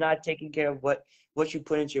if you're not taking care of what you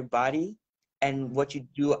put into your body and what you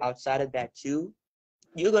do outside of that too,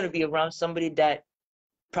 you're going to be around somebody that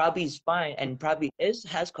probably is fine and probably is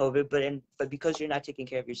has COVID, but because you're not taking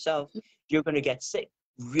care of yourself, you're going to get sick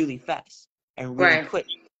really fast and really Right. quick,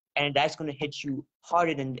 and that's going to hit you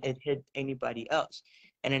harder than it hit anybody else.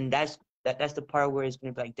 And then that's the part where it's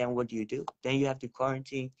going to be like, then what do you do? Then you have to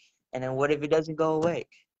quarantine, and then what if it doesn't go away?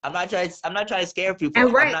 I'm not trying to scare people. And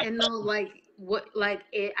I'm right. not. And no, like what like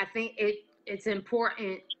it I think it's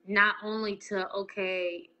important not only to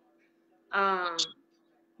um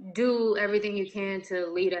do everything you can to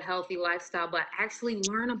lead a healthy lifestyle, but actually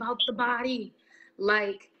learn about the body.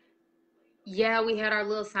 Like, yeah, we had our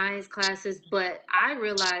little science classes, but I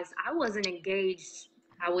realized I wasn't engaged,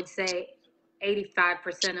 I would say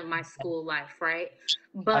 85% of my school life, right?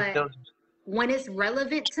 I But feel. when it's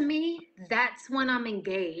relevant to me, that's when I'm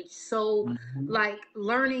engaged. So, Mhm. like,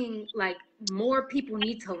 learning, like, more people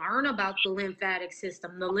need to learn about the lymphatic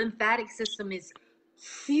system. The lymphatic system is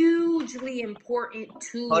hugely important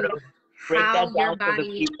Hold to on. Break how that your down for the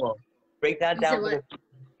body. people. Break that You said down for the what?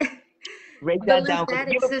 break The that down.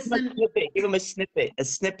 lymphatic Give him a system, snippet. Give him a snippet. A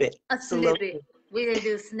snippet. a Just a little snippet. We didn't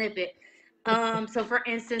do a snippet. So for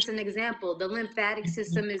instance, an example, the lymphatic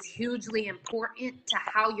system is hugely important to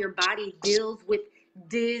how your body deals with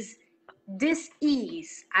dis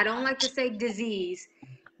dis-ease. I don't like to say disease,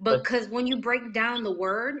 but because when you break down the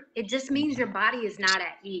word, it just means your body is not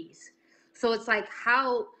at ease. So it's like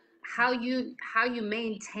how you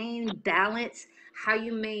maintain balance, how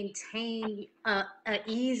you maintain a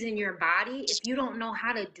ease in your body. If you don't know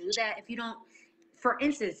how to do that, if you don't, for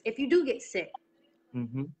instance, if you do get sick,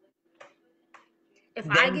 mm-hmm. if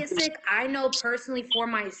I Then get sick, I know personally for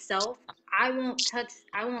myself, I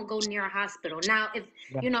won't go near a hospital. Now, if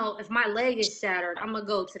yeah, if my leg is shattered, I'm gonna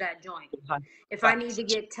go to that joint. If I need facts. to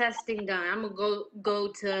get testing done, I'm gonna go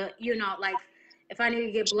to, like, If I need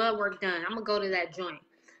to get blood work done, I'm gonna go to that joint.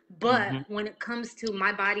 But when it comes to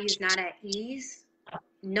my body is not at ease,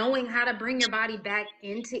 knowing how to bring your body back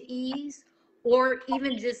into ease, or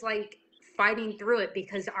even just like fighting through it,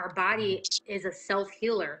 because our body is a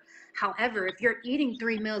self-healer. However, if you're eating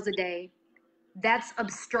 3 meals a day, that's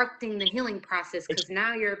obstructing the healing process, It's because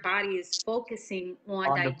now your body is focusing on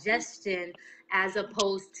on the digestion as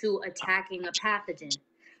opposed to attacking a pathogen.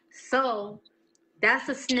 So that's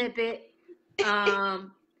a snippet.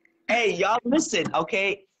 Um, Hey, y'all listen,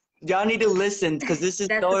 okay? Y'all need to listen because this is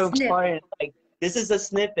that's a so snippet. important. Like, this is a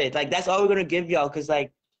snippet. Like, that's all we're gonna give y'all because,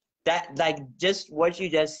 like, that, like, just what you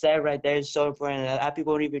just said right there is so important. A lot of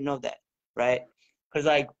people don't even know that, right? Because,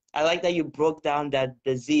 like, I like that you broke down that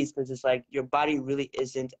disease because it's like your body really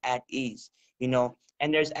isn't at ease, you know?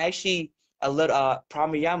 And there's actually a little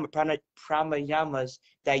pranayamas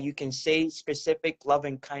that you can say specific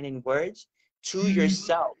loving, kind words to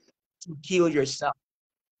yourself to heal yourself.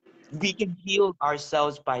 We can heal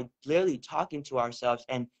ourselves by literally talking to ourselves,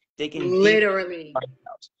 and they can deep Literally.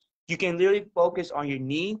 ourselves. You can literally focus on your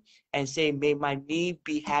knee and say, may my knee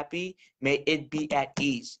be happy, may it be at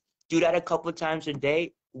ease. Do that a couple of times a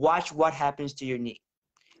day. Watch what happens to your knee.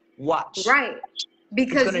 Watch. Right. It's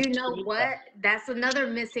Because gonna you know change that. what? That's another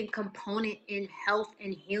missing component in health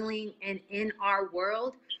and healing and in our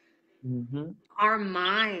world, Mm-hmm. our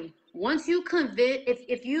mind. Once you convince,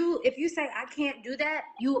 if you say I can't do that,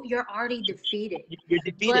 you're already defeated. You're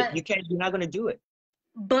defeated. But You can't. You're not gonna do it.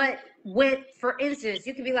 But with, for instance,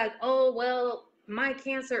 you could be like, oh, well, my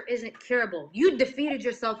cancer isn't curable. You defeated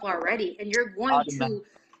yourself already, and Automatic.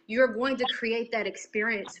 you're going to create that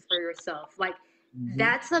experience for yourself. Like, Mm-hmm.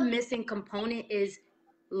 that's a missing component, is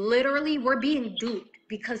literally we're being duped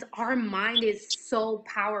because our mind is so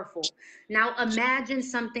powerful. Now imagine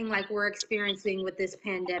something like we're experiencing with this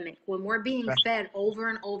pandemic, when we're being Right. fed over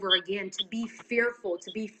and over again to be fearful,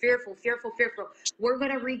 to be fearful, fearful, fearful. We're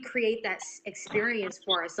going to recreate that experience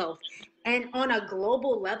for ourselves. And on a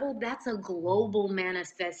global level, that's a global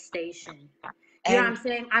manifestation. You know what And I'm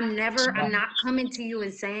saying? I'm not coming to you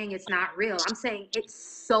and saying it's not real. I'm saying it's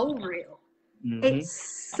so real. mm-hmm. It's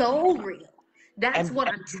so real. That's what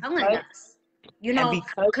I'm telling because us. You and know,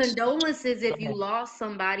 because condolences go if you ahead. lost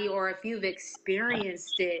somebody or if you've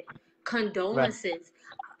experienced it, Right. condolences.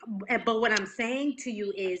 But what I'm saying to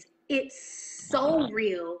you is it's so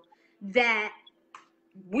real that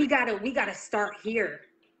we gotta start here.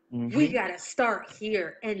 We Mm-hmm. gotta start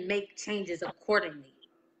here and make changes accordingly.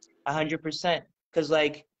 100%. Cause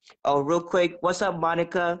like, oh, real quick, what's up,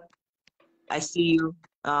 Monica? I see you.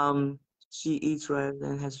 Um, she eats right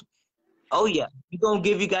and has. Oh yeah, we're gonna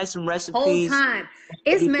give you guys some Whole recipes, time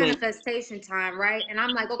it's everything. manifestation time, right? And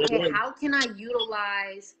I'm like, It okay, is. how can I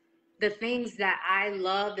utilize the things that I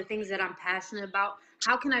love, the things that I'm passionate about?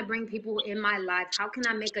 How can I bring people in my life? How can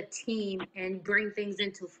I make a team and bring things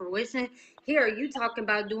into fruition? Here you talking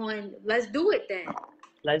about doing, let's do it then.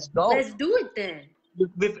 Let's go. Let's do it then.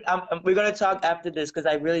 We're gonna talk after this because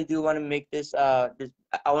I really do want to make this. I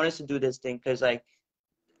want us to do this thing because like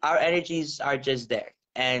our energies are just there,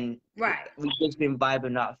 and Right. we've just been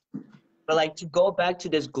vibing off. But like to go back to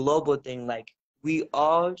this global thing, like we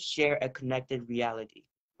all share a connected reality,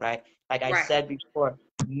 right? Like I Right. said before,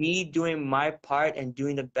 me doing my part and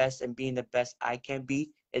doing the best and being the best I can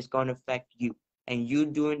be is going to affect you. And you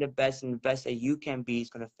doing the best and the best that you can be is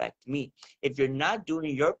going to affect me. If you're not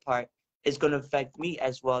doing your part, it's going to affect me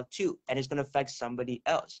as well too. And it's going to affect somebody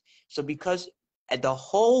else. So because the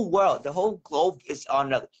whole world, the whole globe is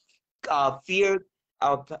on a fear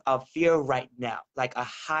of fear right now, like a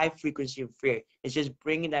high frequency of fear. It's just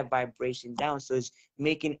bringing that vibration down. So it's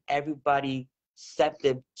making everybody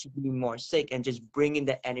susceptible to be more sick and just bringing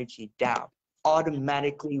the energy down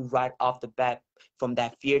automatically right off the bat from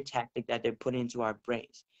that fear tactic that they're putting into our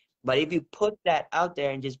brains. But if you put that out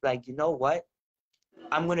there and just be like, you know what?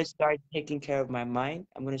 I'm going to start taking care of my mind.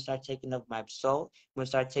 I'm going to start taking of my soul. I'm going to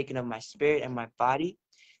start taking of my spirit and my body.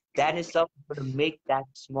 That itself is going to make that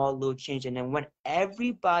small little change. And then when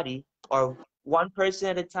everybody or one person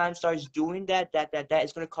at a time starts doing that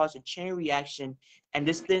is going to cause a chain reaction. And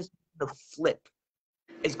this thing's going to flip.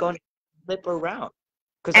 It's going to flip around.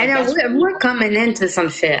 Because And like that's we're coming into some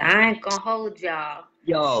shit. I ain't gonna hold y'all.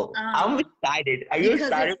 yo, I'm Um, excited. Are you because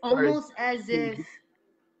it's excited for almost as if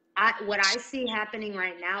what I see happening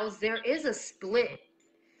right now is there is a split.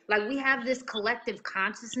 Like, we have this collective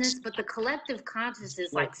consciousness, but the collective consciousness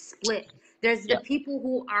is yeah. like split. There's the Yeah. people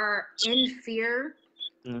who are in fear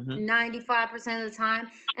Mm-hmm. 95% of the time,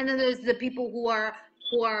 and then there's the people who are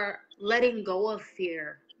letting go of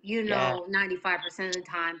fear, Yeah. 95% of the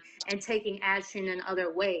time, and taking action in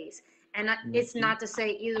other ways. And it's Mhm. not to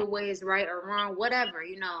say either way is right or wrong, whatever,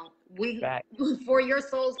 we Right. for your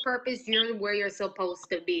soul's purpose, you're where you're supposed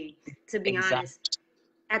to be, to be Exactly. honest.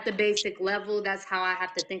 At the basic level, that's how I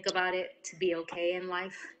have to think about it to be okay in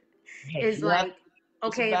life. Hey, Is you have like,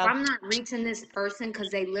 it's a okay, if balance. I'm not reaching this person because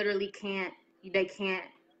they can't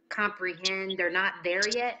comprehend, they're not there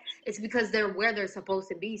yet, it's because they're where they're supposed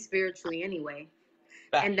to be spiritually anyway.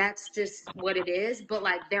 And Fact. that's just what it is. But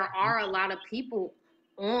like, there are a lot of people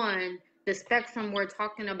on the spectrum we're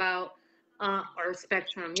talking about, or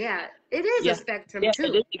spectrum. Yeah, it is a Yeah. spectrum Yeah, it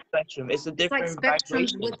too. is a spectrum. It's a It's like different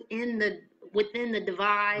spectrums vibration. within the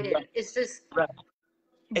divide, Right. and it's just. Right.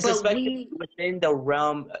 It's a But spectrum we, within the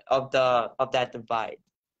realm of that divide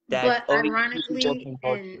that but only few people ironically, can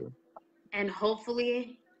go through. and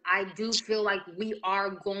hopefully, I do feel like we are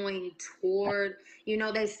going toward,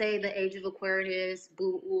 they say the age of Aquarius,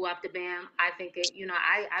 boo, ooh, up the bam. I think it,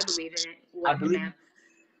 I believe in it, ooh, I up the believe, bam.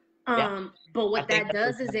 yeah, But I what think that that's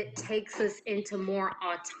what's does is it happening. takes us into more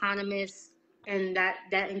autonomous, and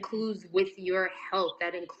that includes with your health.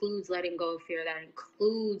 That includes letting go of fear. That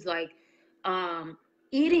includes like um,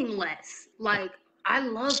 eating less. Like, I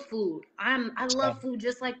love food. I Right. love food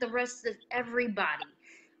just like the rest of everybody.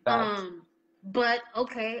 Facts. Um, but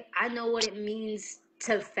okay, I know what it means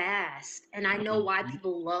to fast, and I know why Mhm.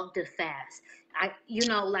 people love to fast.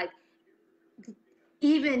 Like,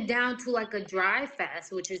 even down to like a dry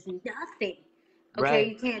fast, which is nothing. Okay, Right.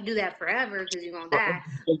 you can't do that forever because you're gonna But die.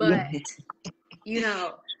 But you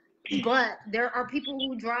know, but there are people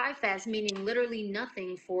who dry fast, meaning literally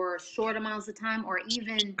nothing for short amounts of time, or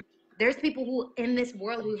even there's people who in this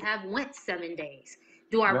world who have went 7 days.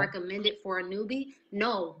 Do I right. recommend it for a newbie?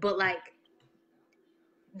 No, but like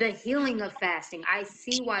the healing of fasting, I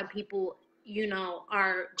see why people,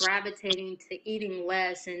 are gravitating to eating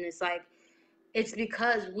less, and it's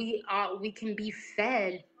because we can be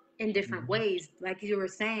fed in different Mhm. ways. Like you were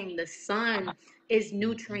saying, the sun is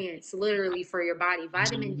nutrients literally for your body.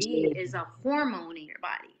 Vitamin D is a hormone in your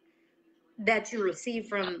body that you receive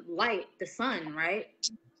from light, the sun, right?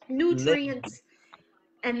 Literally, Nutrients.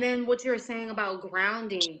 And then what you're saying about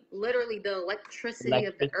grounding, literally the electricity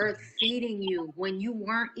of the electricity. earth feeding you when you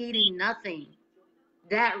weren't eating nothing,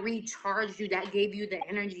 that recharged you, that gave you the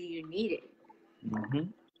energy you needed.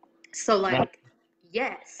 Hmm. So Now, like,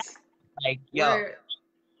 yes, like, yo, we're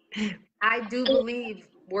I do believe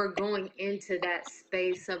we're going into that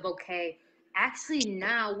space of, okay, actually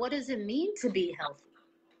now what does it mean to be healthy?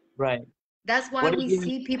 right. That's why What is we it?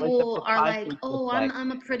 see What's the people are like, preposterous look "Oh, I'm like?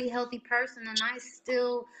 I'm a pretty healthy person and I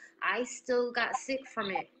still got sick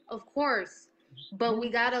from it." Of course. But we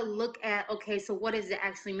got to look at, okay, so what does it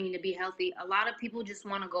actually mean to be healthy? A lot of people just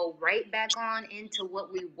want to go right back on into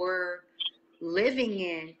what we were living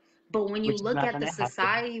in. But when you Which is look not at the gonna happen.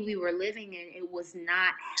 society we were living in, it was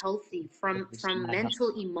not healthy It from is from not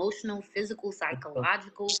mental, emotional, physical, happening.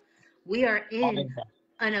 psychological. We are All in of that.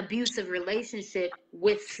 an abusive relationship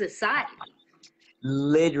with society.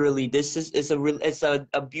 Literally, this is it's a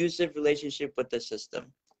abusive relationship with the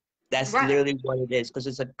system. That's Right. literally what it is, because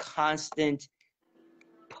it's a constant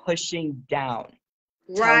pushing down,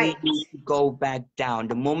 telling Right. you to go back down.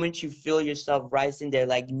 The moment you feel yourself rising, they're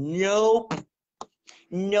like, nope,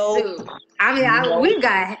 nope, Dude. I mean, nope, we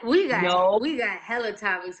got we got nope. we got hella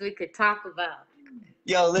topics we could talk about.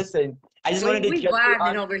 Yo, listen, I just wanted to We get you vibing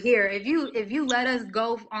on. over here. If you let us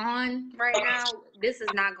go on right now, this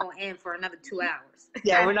is not gonna end for another 2 hours.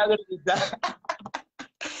 Yeah, we're not gonna do that.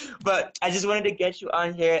 But I just wanted to get you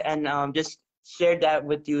on here and just share that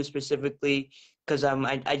with you specifically because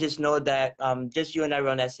I just know that just you and I were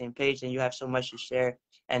on that same page and you have so much to share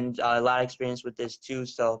and a lot of experience with this too.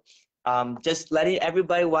 So just letting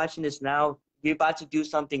everybody watching this now, we're about to do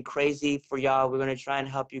something crazy for y'all. We're gonna try and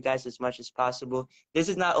help you guys as much as possible. This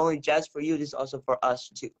is not only just for you, this is also for us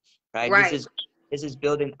too, right? This Right. is this is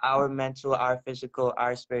building our mental, our physical,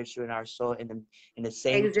 our spiritual, and our soul in the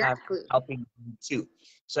same time Exactly. helping you too.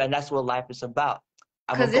 So, and that's what life is about.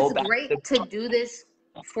 I'm gonna Because go it's back to great to do this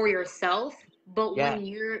for yourself, but yeah.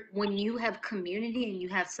 when you have community and you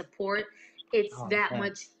have support, it's Oh that man,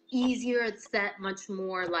 much easier. It's that much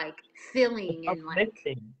more like filling and like,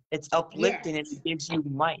 uplifting. It's uplifting and yes. it gives you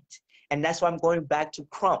might. And that's why I'm going back to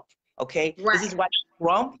Crump. Okay, this is Right. why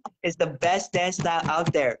Crump is the best dance style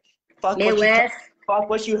out there. Fuck what you talk. Midwest. Fuck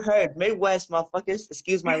what you heard. Midwest motherfuckers.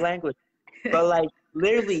 Excuse my language. But like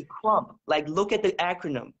literally Crump. Like look at the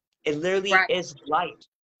acronym. It literally Right. is light.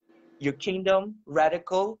 Your kingdom,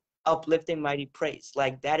 radical, uplifting, mighty praise.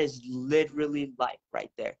 Like that is literally life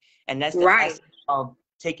right there. And that's the Right. essence of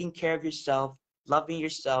taking care of yourself, loving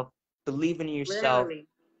yourself, believing in yourself, Literally.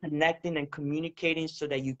 connecting and communicating so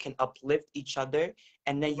that you can uplift each other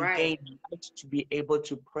and then you Right. gain knowledge to be able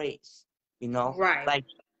to praise. You know, Right. like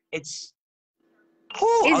it's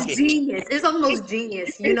cool. It's Okay, genius. It's it's, almost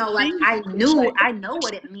genius. You know, like deep. It's like I know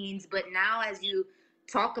what it means, but now as you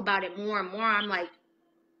talk about it more and more, I'm like,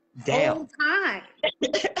 damn. whole time,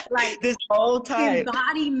 like This whole time.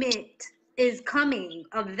 embodiment is coming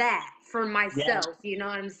of that for Yeah, myself. You know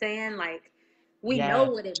what I'm saying? Like, we know yeah.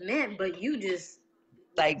 what it meant, but you just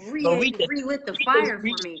Like, but relit the fire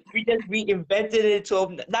for me. we just reinvented it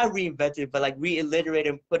to not reinvented, but like reiterated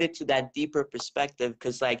and put it to that deeper perspective.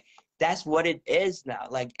 Because like that's what it is now.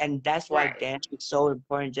 Like, and that's why Right. dance is so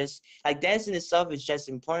important. Just like dancing itself is just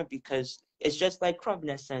important because it's just like crumb in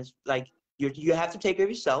that sense. Like you have to take care of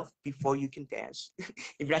yourself before you can dance.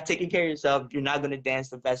 If you're not taking care of yourself, you're not gonna dance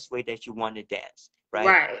the best way that you want to dance, right?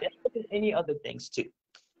 Right. There's any other things too,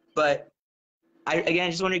 but I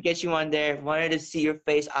just wanted to get you on there. Wanted to see your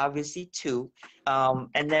face, obviously, too.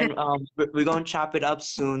 And then we're gonna chop it up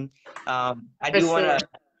soon. I For do sure.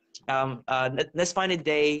 wanna let's find a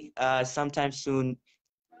day sometime soon.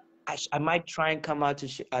 I might try and come out to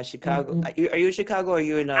Chicago. Are you in Chicago or are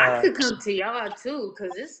you in I could come to y'all too,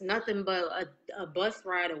 cause it's nothing but a bus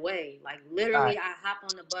ride away. Like all right. literally, I hop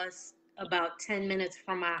on the bus about 10 minutes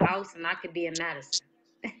from my house, and I could be in Madison.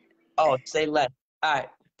 Oh, say less. All right.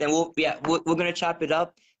 Then we're gonna chop it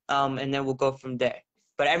up. And then we'll go from there.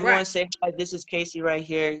 But Right. everyone say hi. This is Casey right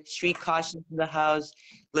here. Street caution in the house.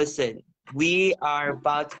 Listen, we are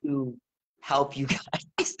about to help you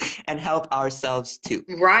guys and help ourselves too.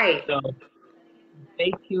 Right. So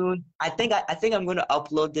stay tuned. I think I'm gonna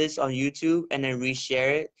upload this on YouTube and then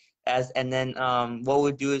reshare it and then what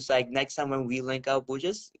we'll do is like next time when we link up, we'll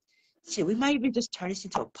just shit, we might even just turn this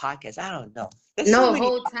into a podcast. I don't know. No,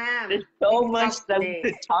 whole time There's we so could much talk for that we days.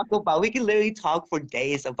 could talk about. We can literally talk for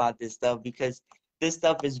days about this stuff because this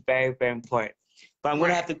stuff is very, very important. But I'm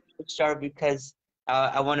gonna Right. have to keep it short because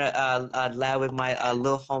I wanna laugh with my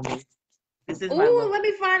little homie. This is my Ooh, little let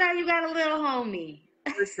me find out you got a little homie.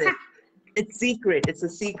 listen. It's secret. It's a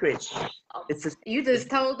secret. It's a You secret. just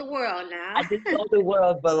told the world now. I just told the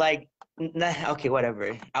world, but like, nah, okay,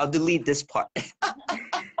 whatever. I'll delete this part.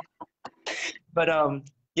 But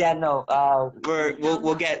yeah, no,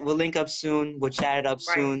 we'll link up soon. We'll chat it up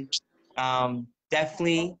Right. soon.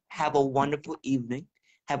 Definitely have a wonderful evening.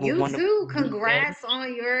 Have a You wonderful too. weekend. Congrats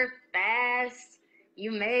on your fast.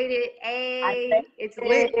 You made it. I made Hey, it's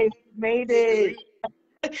lit. it. Made It's it.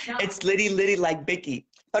 lit. It's litty litty like Vicky.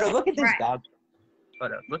 Hold on, look at this Right. dog.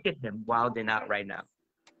 Hold on, look at him wilding out right now.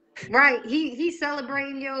 Right. He's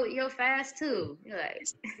celebrating your fast too. You're like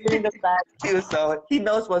He's doing the fast too, so he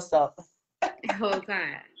knows what's up. the whole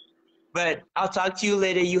time. But I'll talk to you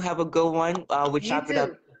later. You have a good one. We'll You chop it up.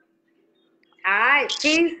 too. All right.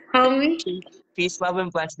 Peace, homie. Peace, love,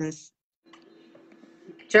 and blessings.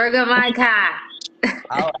 Jerga my car.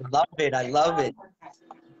 Oh, I love it. I love it.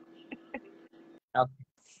 Okay.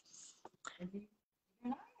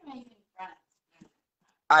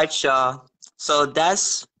 All right, y'all. So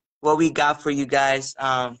that's what we got for you guys.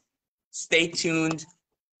 Stay tuned.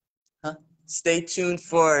 Huh? Stay tuned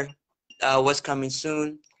for what's coming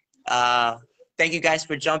soon. Uh, Thank you guys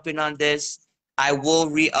for jumping on this. I will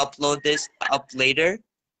re-upload this up later.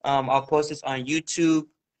 I'll post this on YouTube.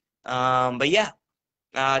 But yeah,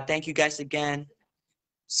 thank you guys again.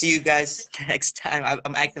 See you guys next time.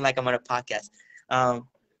 I'm acting like I'm on a podcast. Um,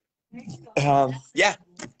 yeah,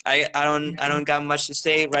 I don't got much to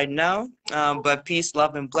say right now. But peace,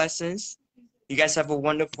 love, and blessings. You guys have a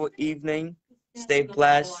wonderful evening. Stay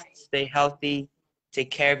blessed. Stay healthy. Take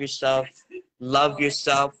care of yourself. Love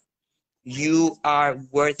yourself. You are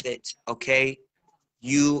worth it. Okay,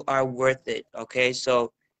 you are worth it. Okay,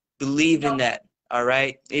 so believe in that. All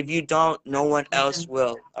right. If you don't, no one else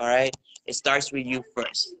will. All right. It starts with you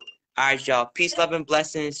first. All right, y'all. Peace, love, and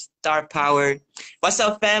blessings. Star power. What's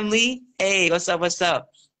up, family? Hey, what's up? What's up?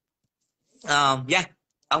 Yeah,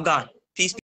 I'm gone. Peace.